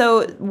version.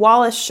 So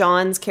Wallace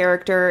Shawn's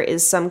character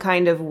is some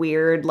kind of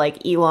weird,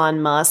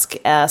 Elon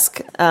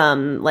Musk-esque,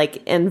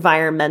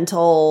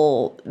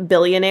 environmental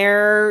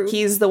billionaire.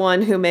 He's the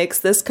one who makes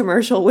this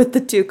commercial with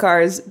the two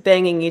cars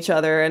banging each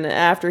other, and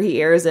after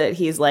he airs it,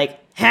 he's like,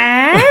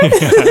 huh?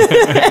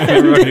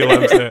 Everybody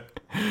loves it.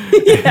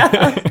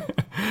 Yeah.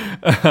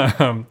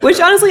 Which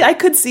honestly, I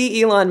could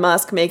see Elon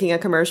Musk making a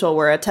commercial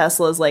where a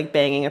Tesla's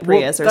banging a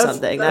Prius or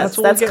something. That's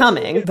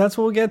coming. That's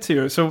what we'll get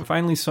to. So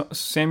finally,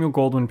 Samuel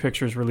Goldwyn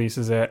Pictures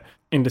releases it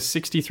into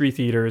 63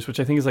 theaters, which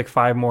I think is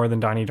 5 more than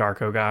Donnie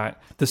Darko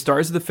got. The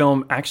stars of the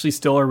film actually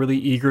still are really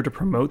eager to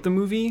promote the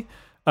movie.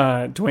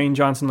 Dwayne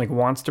Johnson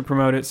wants to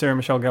promote it. Sarah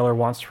Michelle Gellar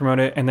wants to promote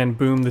it. And then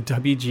boom, the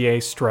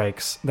WGA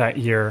strikes that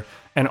year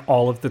and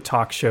all of the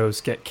talk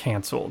shows get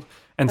canceled.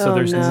 And so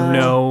there's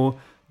no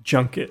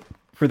junket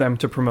for them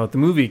to promote the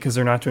movie because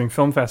they're not doing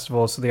film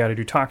festivals. So they got to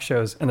do talk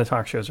shows and the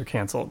talk shows are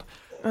canceled.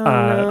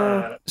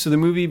 So the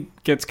movie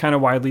gets kind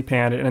of widely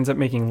panned. It ends up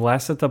making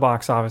less at the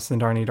box office than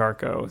Donnie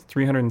Darko,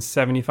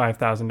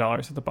 $375,000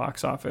 at the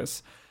box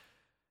office.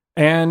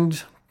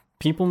 And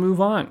people move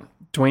on.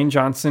 Dwayne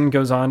Johnson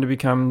goes on to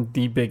become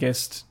the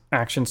biggest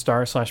action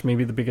star /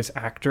 maybe the biggest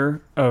actor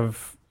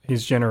of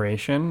his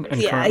generation.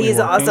 And yeah, he's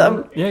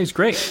awesome. Yeah, he's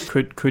great.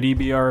 Could he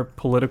be our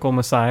political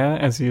messiah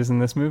as he is in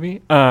this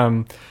movie?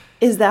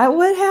 Is that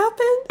what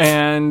happened?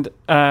 And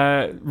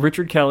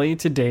Richard Kelly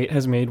to date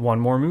has made one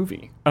more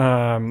movie,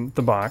 The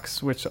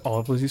Box, which all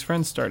of Lizzie's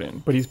friends starred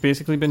in. But he's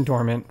basically been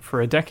dormant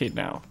for a decade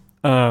now.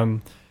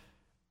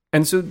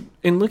 And so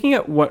in looking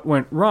at what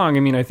went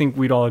wrong, I think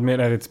we'd all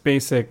admit at its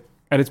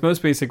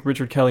most basic,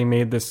 Richard Kelly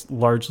made this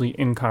largely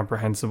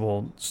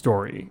incomprehensible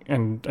story.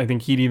 And I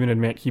think he'd even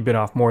admit he bit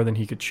off more than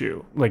he could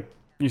chew. Like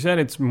you said,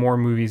 it's more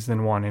movies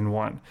than one in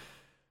one.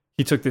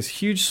 He took this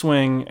huge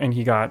swing and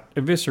he got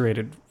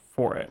eviscerated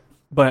for it.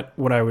 But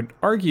what I would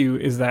argue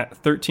is that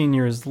 13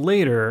 years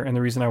later, and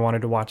the reason I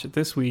wanted to watch it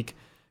this week,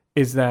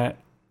 is that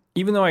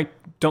even though I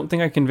don't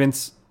think I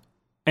convince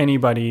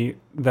anybody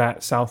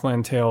that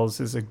Southland Tales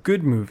is a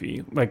good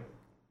movie,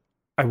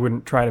 I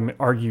wouldn't try to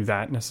argue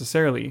that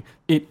necessarily.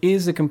 It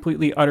is a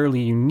completely,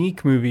 utterly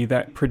unique movie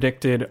that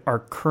predicted our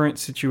current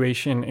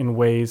situation in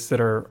ways that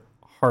are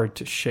hard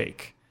to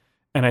shake.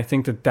 And I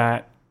think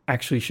that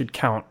actually should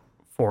count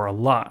for a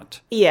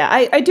lot. Yeah,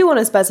 I do want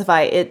to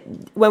specify it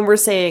when we're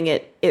saying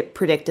it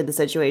predicted the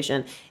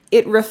situation.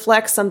 It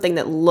reflects something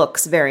that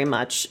looks very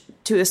much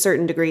to a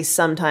certain degree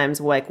sometimes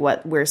like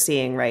what we're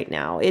seeing right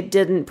now. It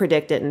didn't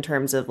predict it in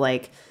terms of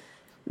like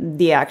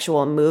the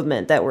actual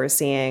movement that we're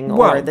seeing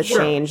or the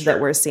change that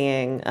we're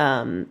seeing.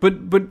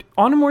 But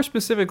on a more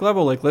specific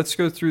level, like let's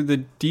go through the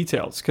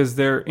details because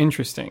they're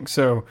interesting.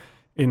 So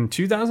in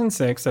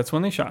 2006, that's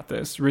when they shot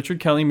this,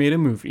 Richard Kelly made a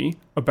movie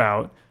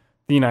about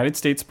the United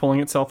States pulling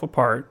itself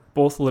apart,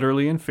 both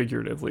literally and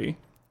figuratively,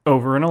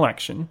 over an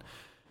election.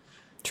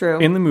 True.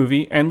 In the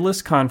movie,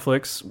 endless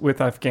conflicts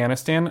with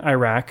Afghanistan,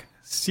 Iraq,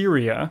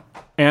 Syria,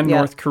 and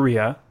North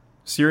Korea.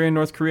 Syria and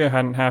North Korea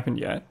hadn't happened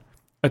yet.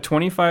 A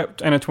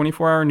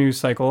 24-hour news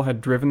cycle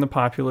had driven the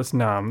populace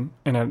numb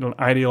and had an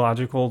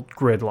ideological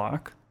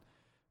gridlock.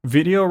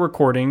 Video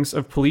recordings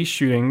of police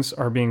shootings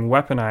are being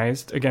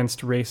weaponized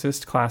against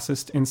racist,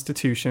 classist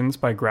institutions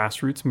by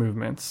grassroots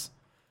movements.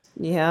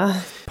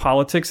 Yeah.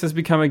 Politics has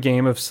become a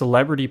game of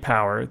celebrity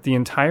power. The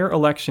entire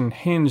election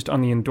hinged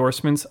on the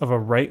endorsements of a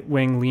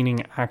right-wing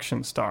leaning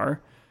action star.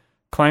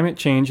 Climate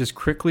change is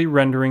quickly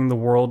rendering the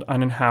world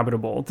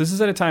uninhabitable. This is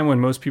at a time when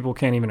most people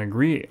can't even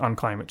agree on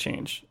climate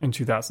change in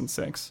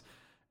 2006.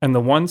 And the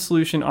one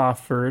solution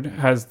offered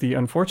has the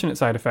unfortunate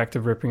side effect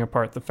of ripping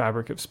apart the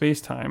fabric of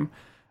space-time.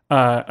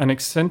 An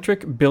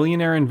eccentric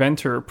billionaire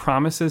inventor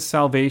promises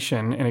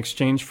salvation in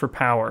exchange for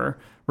power,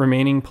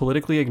 remaining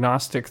politically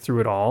agnostic through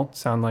it all.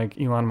 Sound like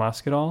Elon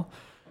Musk at all?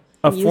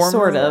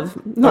 Sort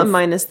of. Not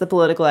minus the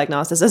political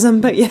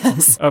agnosticism, but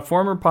yes. A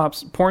former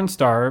porn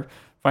star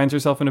finds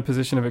herself in a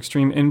position of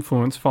extreme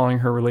influence following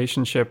her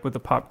relationship with the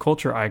pop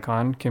culture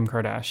icon, Kim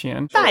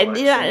Kardashian. I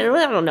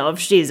don't know if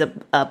she's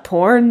a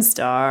porn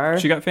star.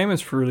 She got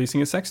famous for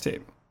releasing a sex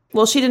tape.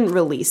 Well, she didn't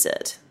release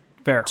it.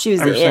 Fair. She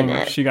was in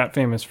it. She got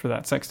famous for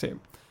that sex tape.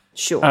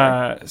 Sure.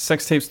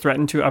 Sex tapes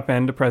threaten to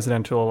upend a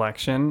presidential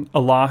election. A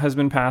law has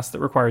been passed that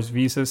requires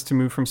visas to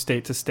move from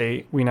state to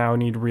state. We now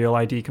need real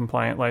ID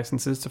compliant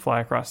licenses to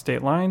fly across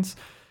state lines.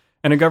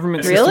 And a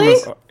government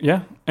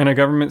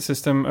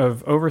system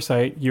of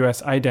oversight,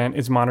 U.S. IDENT,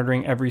 is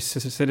monitoring every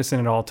citizen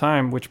at all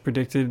time, which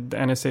predicted the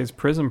NSA's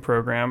PRISM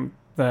program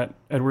that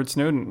Edward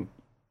Snowden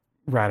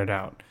ratted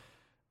out.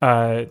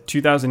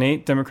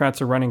 2008,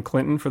 Democrats are running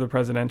Clinton for the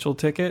presidential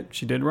ticket.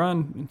 She did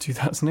run in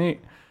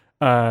 2008.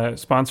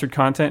 Sponsored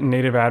content and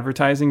native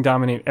advertising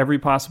dominate every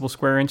possible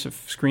square inch of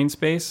screen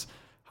space.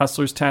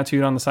 Hustlers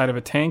tattooed on the side of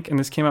a tank, and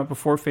this came out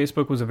before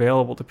Facebook was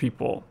available to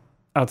people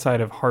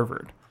outside of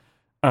Harvard.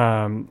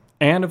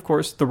 And of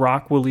course, The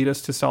Rock will lead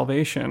us to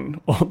salvation,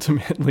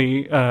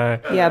 ultimately.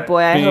 Yeah,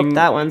 boy, I hope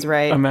that one's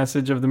right. A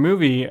message of the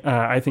movie.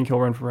 I think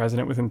he'll run for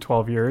president within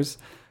 12 years.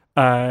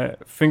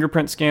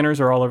 Fingerprint scanners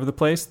are all over the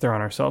place. They're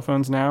on our cell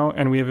phones now.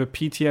 And we have a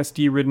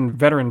PTSD-ridden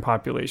veteran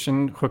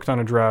population hooked on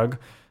a drug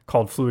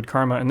called fluid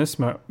karma in this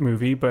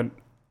movie, but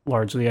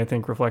largely, I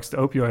think, reflects the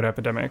opioid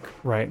epidemic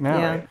right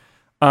now.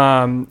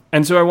 Yeah.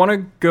 And so I want to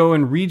go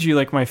and read you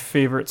like my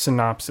favorite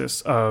synopsis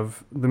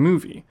of the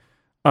movie.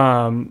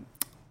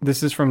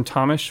 This is from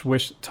Thomas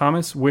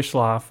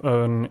Wishloff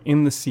on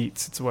In the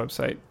Seats. It's a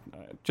website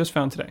just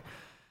found today.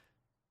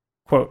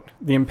 Quote,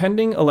 the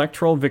impending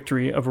electoral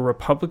victory of a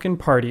Republican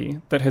Party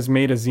that has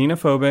made a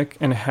xenophobic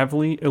and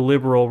heavily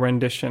illiberal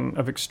rendition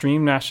of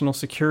extreme national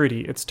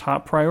security its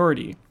top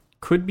priority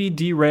could be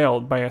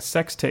derailed by a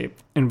sex tape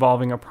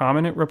involving a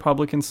prominent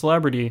Republican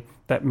celebrity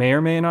that may or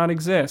may not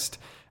exist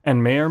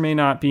and may or may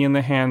not be in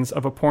the hands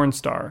of a porn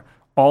star,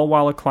 all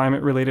while a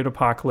climate-related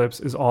apocalypse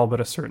is all but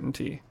a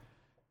certainty.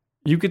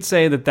 You could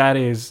say that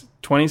is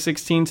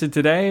 2016 to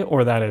today,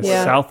 or that is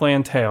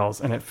Southland Tales,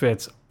 and it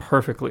fits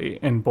perfectly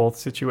in both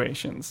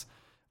situations.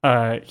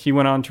 He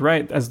went on to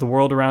write, as the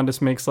world around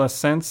us makes less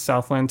sense,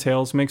 Southland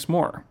Tales makes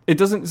more.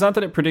 It's not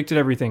that it predicted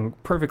everything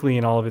perfectly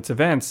in all of its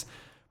events,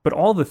 but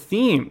all the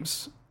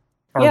themes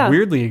are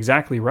weirdly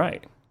exactly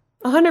right.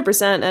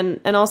 100%.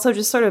 And also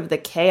just sort of the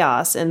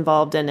chaos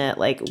involved in it.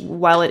 Like,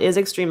 while it is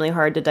extremely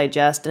hard to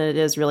digest and it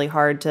is really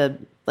hard to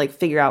like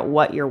figure out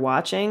what you're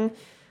watching,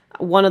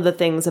 one of the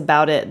things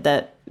about it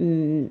that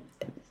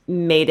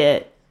made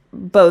it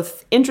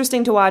both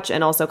interesting to watch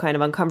and also kind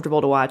of uncomfortable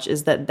to watch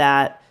is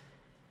that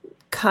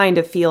kind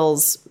of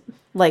feels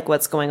like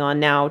what's going on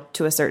now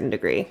to a certain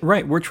degree.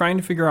 Right. We're trying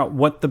to figure out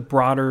what the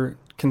broader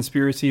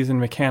conspiracies and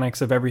mechanics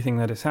of everything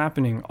that is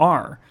happening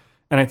are.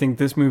 And I think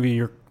this movie,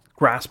 you're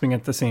grasping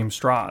at the same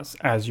straws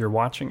as you're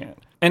watching it.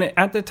 And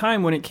at the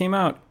time when it came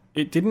out,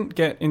 it didn't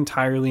get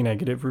entirely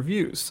negative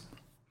reviews.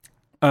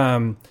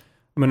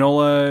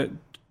 Manola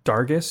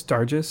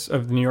Dargis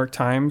of the New York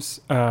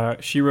Times,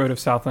 she wrote of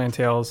Southland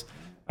Tales,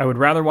 I would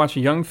rather watch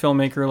a young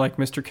filmmaker like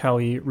Mr.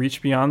 Kelly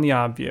reach beyond the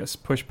obvious,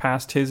 push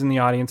past his and the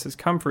audience's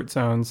comfort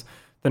zones,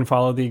 than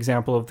follow the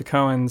example of the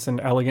Coens and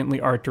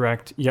elegantly art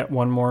direct yet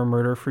one more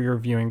murder for your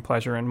viewing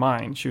pleasure and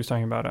mine. She was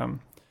talking about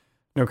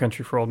No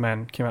Country for Old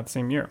Men, came out the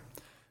same year.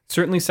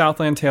 Certainly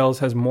Southland Tales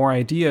has more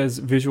ideas,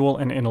 visual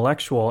and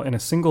intellectual, in a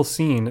single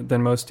scene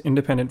than most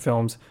independent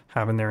films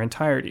have in their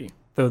entirety,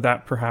 though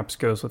that perhaps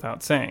goes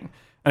without saying.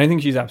 And I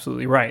think she's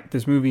absolutely right.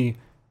 This movie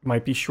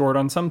might be short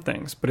on some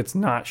things, but it's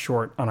not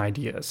short on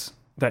ideas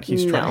that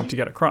he's trying to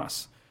get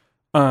across.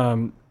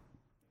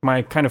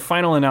 My kind of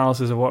final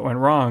analysis of what went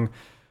wrong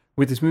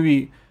with this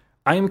movie,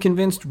 I am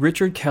convinced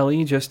Richard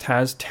Kelly just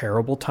has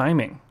terrible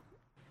timing.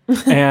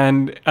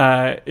 And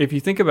if you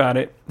think about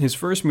it, his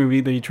first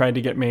movie that he tried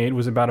to get made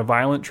was about a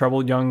violent,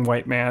 troubled young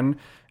white man,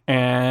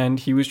 and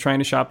he was trying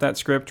to shop that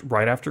script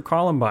right after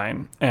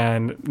Columbine,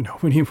 and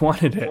nobody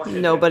wanted it.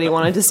 Nobody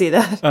wanted to see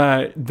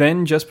that.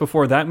 Then just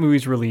before that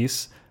movie's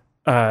release,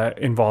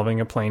 involving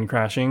a plane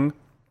crashing,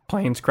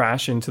 planes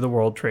crash into the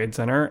World Trade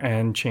Center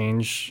and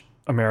change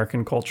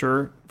American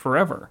culture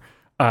forever.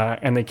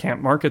 And they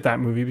can't market that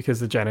movie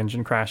because the jet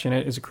engine crash in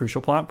it is a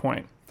crucial plot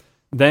point.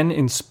 Then,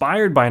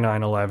 inspired by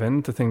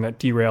 9/11, the thing that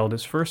derailed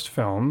his first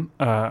film,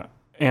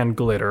 and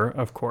Glitter,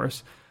 of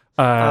course.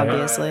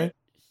 Obviously.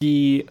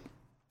 He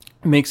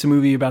makes a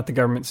movie about the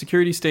government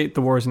security state,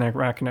 the wars in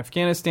Iraq and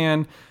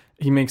Afghanistan.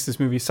 He makes this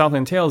movie,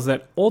 Southland Tales,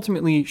 that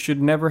ultimately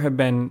should never have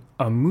been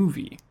a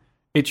movie.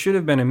 It should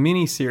have been a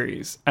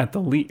mini-series at the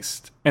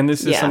least. And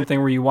this is something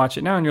where you watch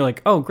it now and you're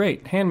like, oh,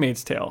 great,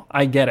 Handmaid's Tale.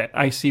 I get it.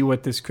 I see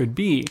what this could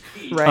be.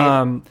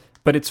 Right.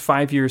 But it's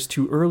 5 years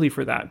too early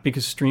for that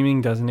because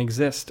streaming doesn't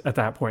exist at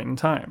that point in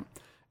time.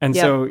 And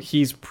so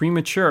he's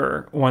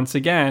premature once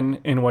again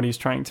in what he's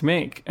trying to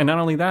make. And not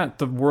only that,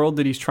 the world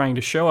that he's trying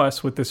to show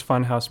us with this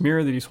funhouse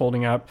mirror that he's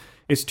holding up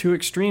is too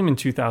extreme in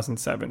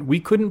 2007. We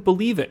couldn't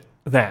believe it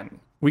then.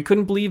 We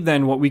couldn't believe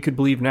then what we could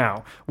believe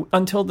now.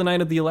 Until the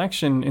night of the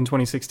election in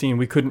 2016,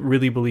 we couldn't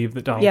really believe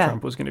that Donald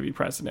Trump was going to be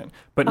president.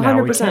 But 100%.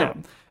 Now we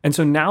can. And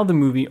so now the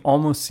movie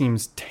almost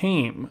seems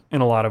tame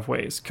in a lot of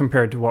ways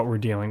compared to what we're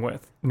dealing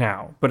with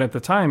now. But at the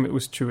time, it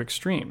was too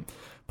extreme.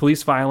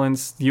 Police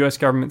violence, the U.S.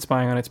 government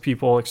spying on its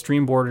people,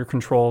 extreme border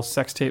control,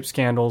 sex tape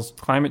scandals,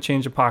 climate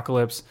change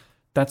apocalypse,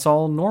 that's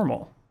all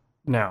normal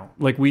now.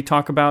 Like, we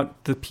talk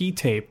about the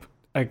P-tape.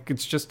 Like,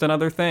 it's just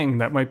another thing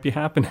that might be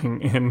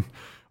happening in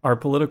our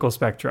political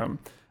spectrum.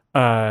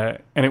 And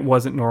it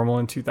wasn't normal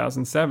in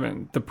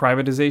 2007. The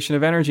privatization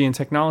of energy and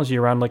technology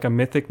around like a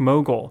mythic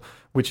mogul,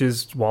 which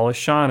is Wallace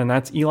Shawn, and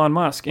that's Elon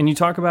Musk. And you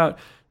talk about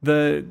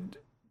the,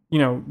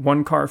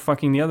 one car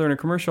fucking the other in a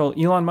commercial.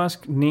 Elon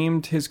Musk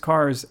named his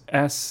cars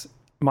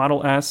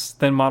Model S,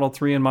 then Model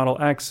 3 and Model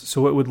X,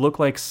 so it would look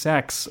like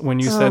sex when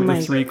you said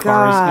the three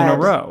cars in a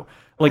row.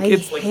 Like, I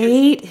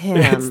hate him.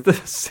 It's the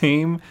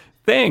same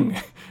thing.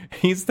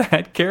 He's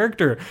that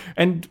character.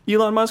 And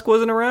Elon Musk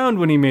wasn't around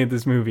when he made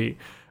this movie.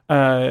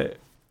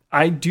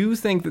 I do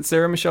think that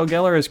Sarah Michelle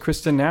Gellar as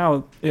Kristen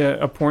Now,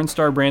 a porn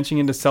star branching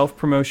into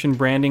self-promotion,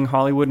 branding,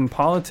 Hollywood, and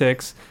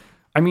politics.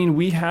 I mean,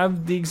 we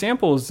have the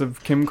examples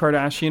of Kim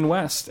Kardashian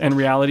West and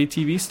reality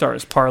TV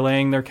stars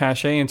parlaying their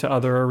cachet into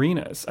other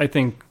arenas. I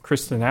think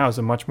Kristen Now is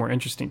a much more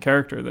interesting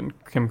character than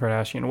Kim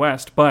Kardashian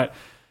West, but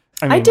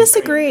I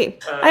disagree.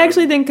 I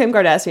actually think Kim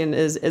Kardashian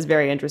is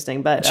very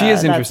interesting, but she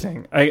is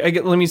interesting.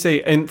 Let me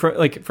say, and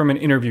from an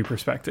interview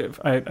perspective,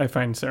 I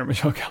find Sarah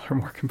Michelle Gellar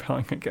more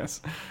compelling, I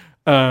guess.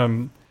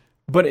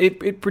 But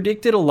it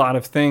predicted a lot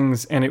of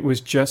things, and it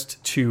was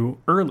just too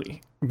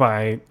early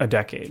by a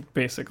decade,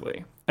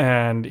 basically.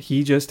 And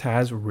he just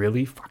has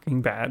really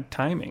fucking bad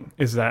timing.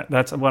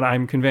 That's what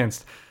I'm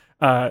convinced.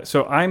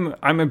 So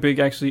I'm a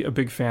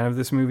big fan of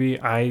this movie.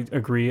 I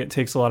agree it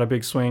takes a lot of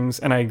big swings,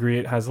 and I agree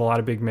it has a lot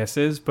of big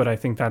misses, but I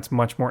think that's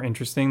much more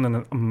interesting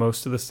than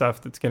most of the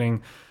stuff that's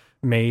getting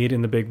made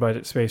in the big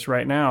budget space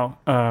right now.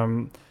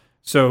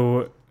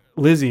 So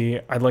Lizzie,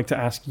 I'd like to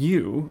ask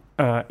you,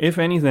 if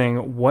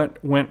anything,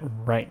 what went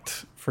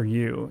right for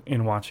you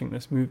in watching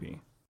this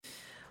movie?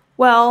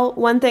 Well,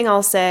 one thing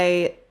I'll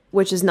say,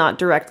 which is not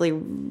directly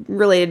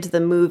related to the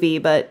movie,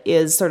 but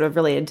is sort of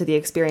related to the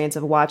experience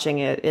of watching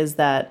it, is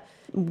that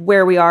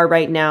where we are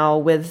right now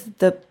with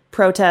the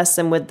protests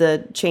and with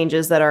the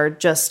changes that are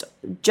just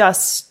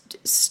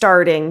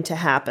starting to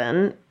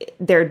happen,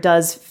 there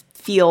does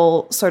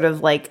feel sort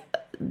of like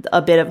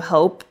a bit of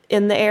hope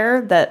in the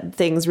air that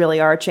things really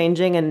are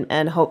changing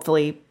and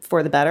hopefully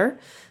for the better.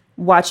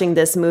 Watching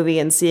this movie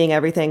and seeing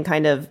everything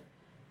kind of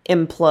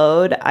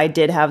implode, I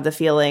did have the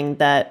feeling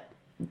that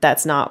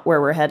that's not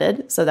where we're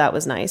headed. So that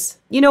was nice.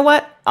 You know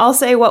what? I'll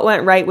say what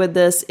went right with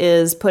this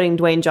is putting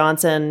Dwayne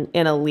Johnson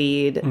in a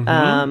lead.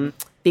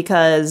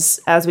 Because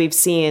as we've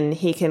seen,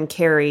 he can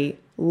carry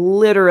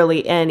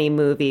literally any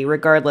movie,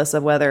 regardless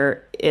of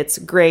whether it's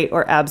great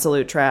or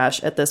absolute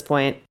trash at this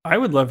point. I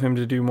would love him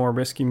to do more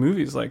risky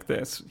movies like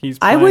this.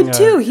 I would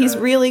too. He's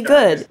really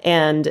good.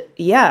 And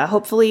yeah,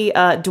 hopefully,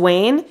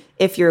 Dwayne,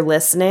 if you're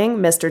listening,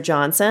 Mr.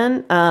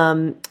 Johnson,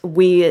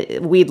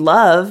 we'd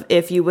love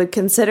if you would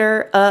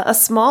consider a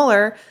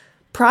smaller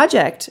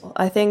project.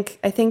 I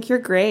think you're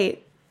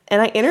great.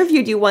 And I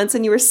interviewed you once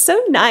and you were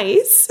so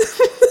nice.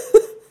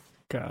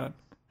 God.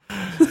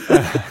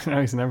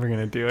 Now he's never going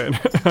to do it.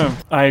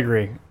 I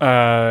agree.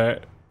 I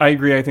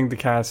think the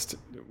cast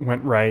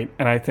went right.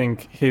 And I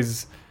think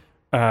his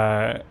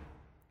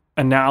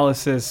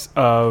analysis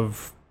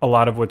of a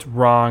lot of what's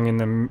wrong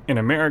in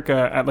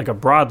America at like a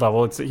broad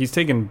level, he's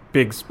taken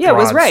big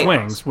broad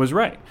swings, was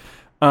right.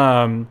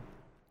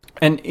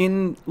 And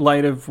in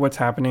light of what's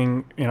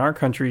happening in our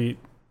country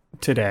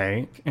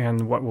today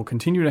and what will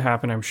continue to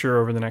happen, I'm sure,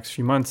 over the next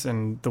few months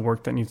and the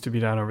work that needs to be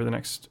done over the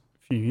next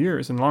few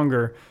years and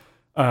longer,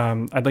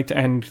 I'd like to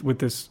end with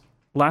this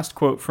last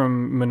quote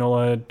from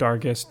Manohla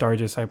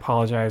Dargis. I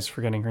apologize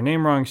for getting her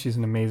name wrong. She's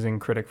an amazing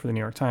critic for the New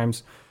York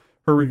Times.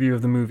 Her review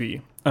of the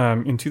movie.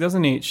 In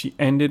 2008, she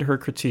ended her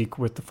critique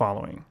with the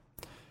following.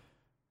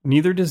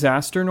 Neither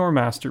disaster nor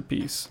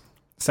masterpiece.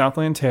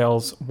 Southland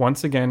Tales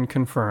once again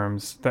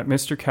confirms that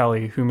Mr.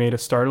 Kelly, who made a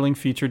startling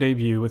feature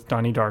debut with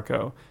Donnie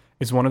Darko,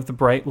 is one of the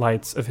bright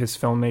lights of his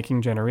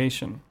filmmaking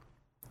generation.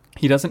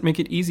 He doesn't make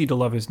it easy to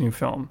love his new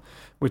film,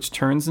 which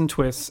turns and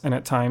twists and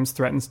at times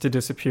threatens to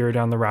disappear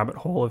down the rabbit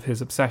hole of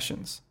his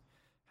obsessions.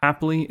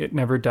 Happily, it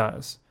never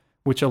does,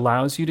 which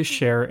allows you to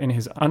share in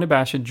his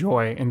unabashed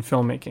joy in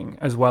filmmaking,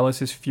 as well as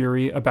his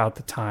fury about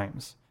the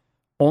times.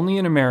 Only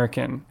an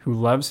American who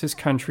loves his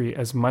country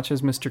as much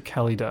as Mr.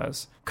 Kelly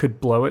does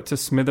could blow it to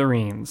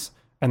smithereens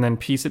and then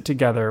piece it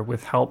together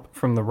with help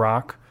from The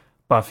Rock,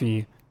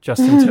 Buffy,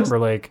 Justin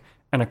Timberlake,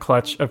 and a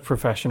clutch of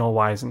professional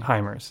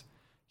Weisenheimers.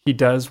 He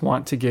does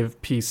want to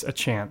give peace a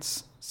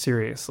chance,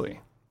 seriously.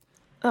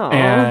 Aww.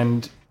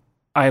 And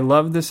I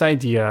love this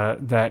idea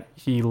that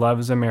he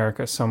loves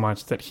America so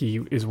much that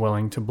he is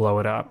willing to blow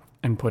it up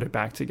and put it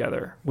back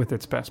together with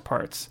its best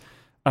parts.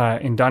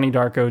 In Donnie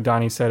Darko,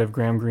 Donnie said of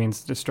Graham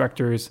Greene's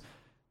Destructors,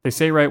 they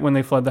say right when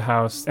they flood the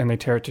house and they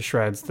tear it to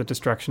shreds that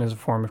destruction is a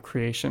form of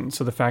creation.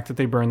 So the fact that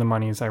they burn the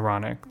money is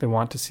ironic. They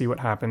want to see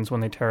what happens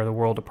when they tear the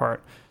world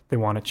apart. They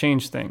want to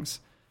change things.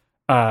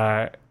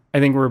 I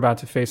think we're about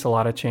to face a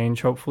lot of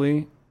change,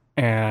 hopefully.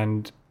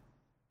 And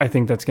I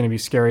think that's going to be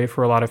scary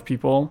for a lot of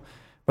people.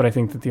 But I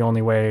think that the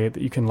only way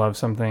that you can love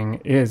something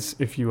is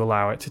if you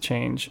allow it to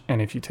change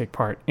and if you take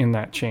part in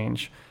that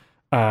change.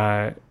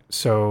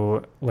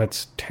 So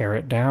let's tear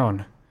it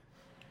down.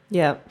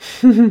 Yeah.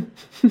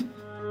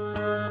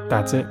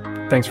 That's it.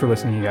 Thanks for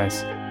listening, you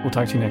guys. We'll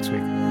talk to you next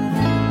week.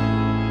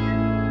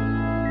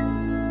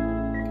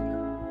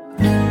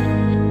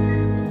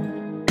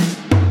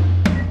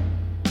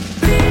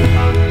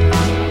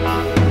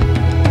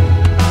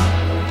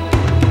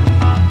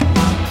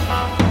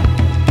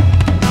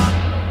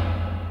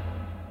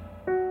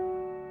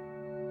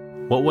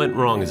 What Went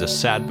Wrong is a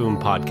Sad Boom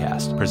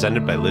podcast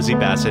presented by Lizzie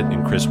Bassett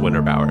and Chris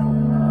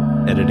Winterbauer.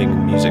 Editing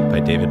and music by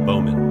David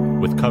Bowman,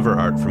 with cover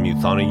art from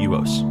Euthana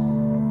Uos.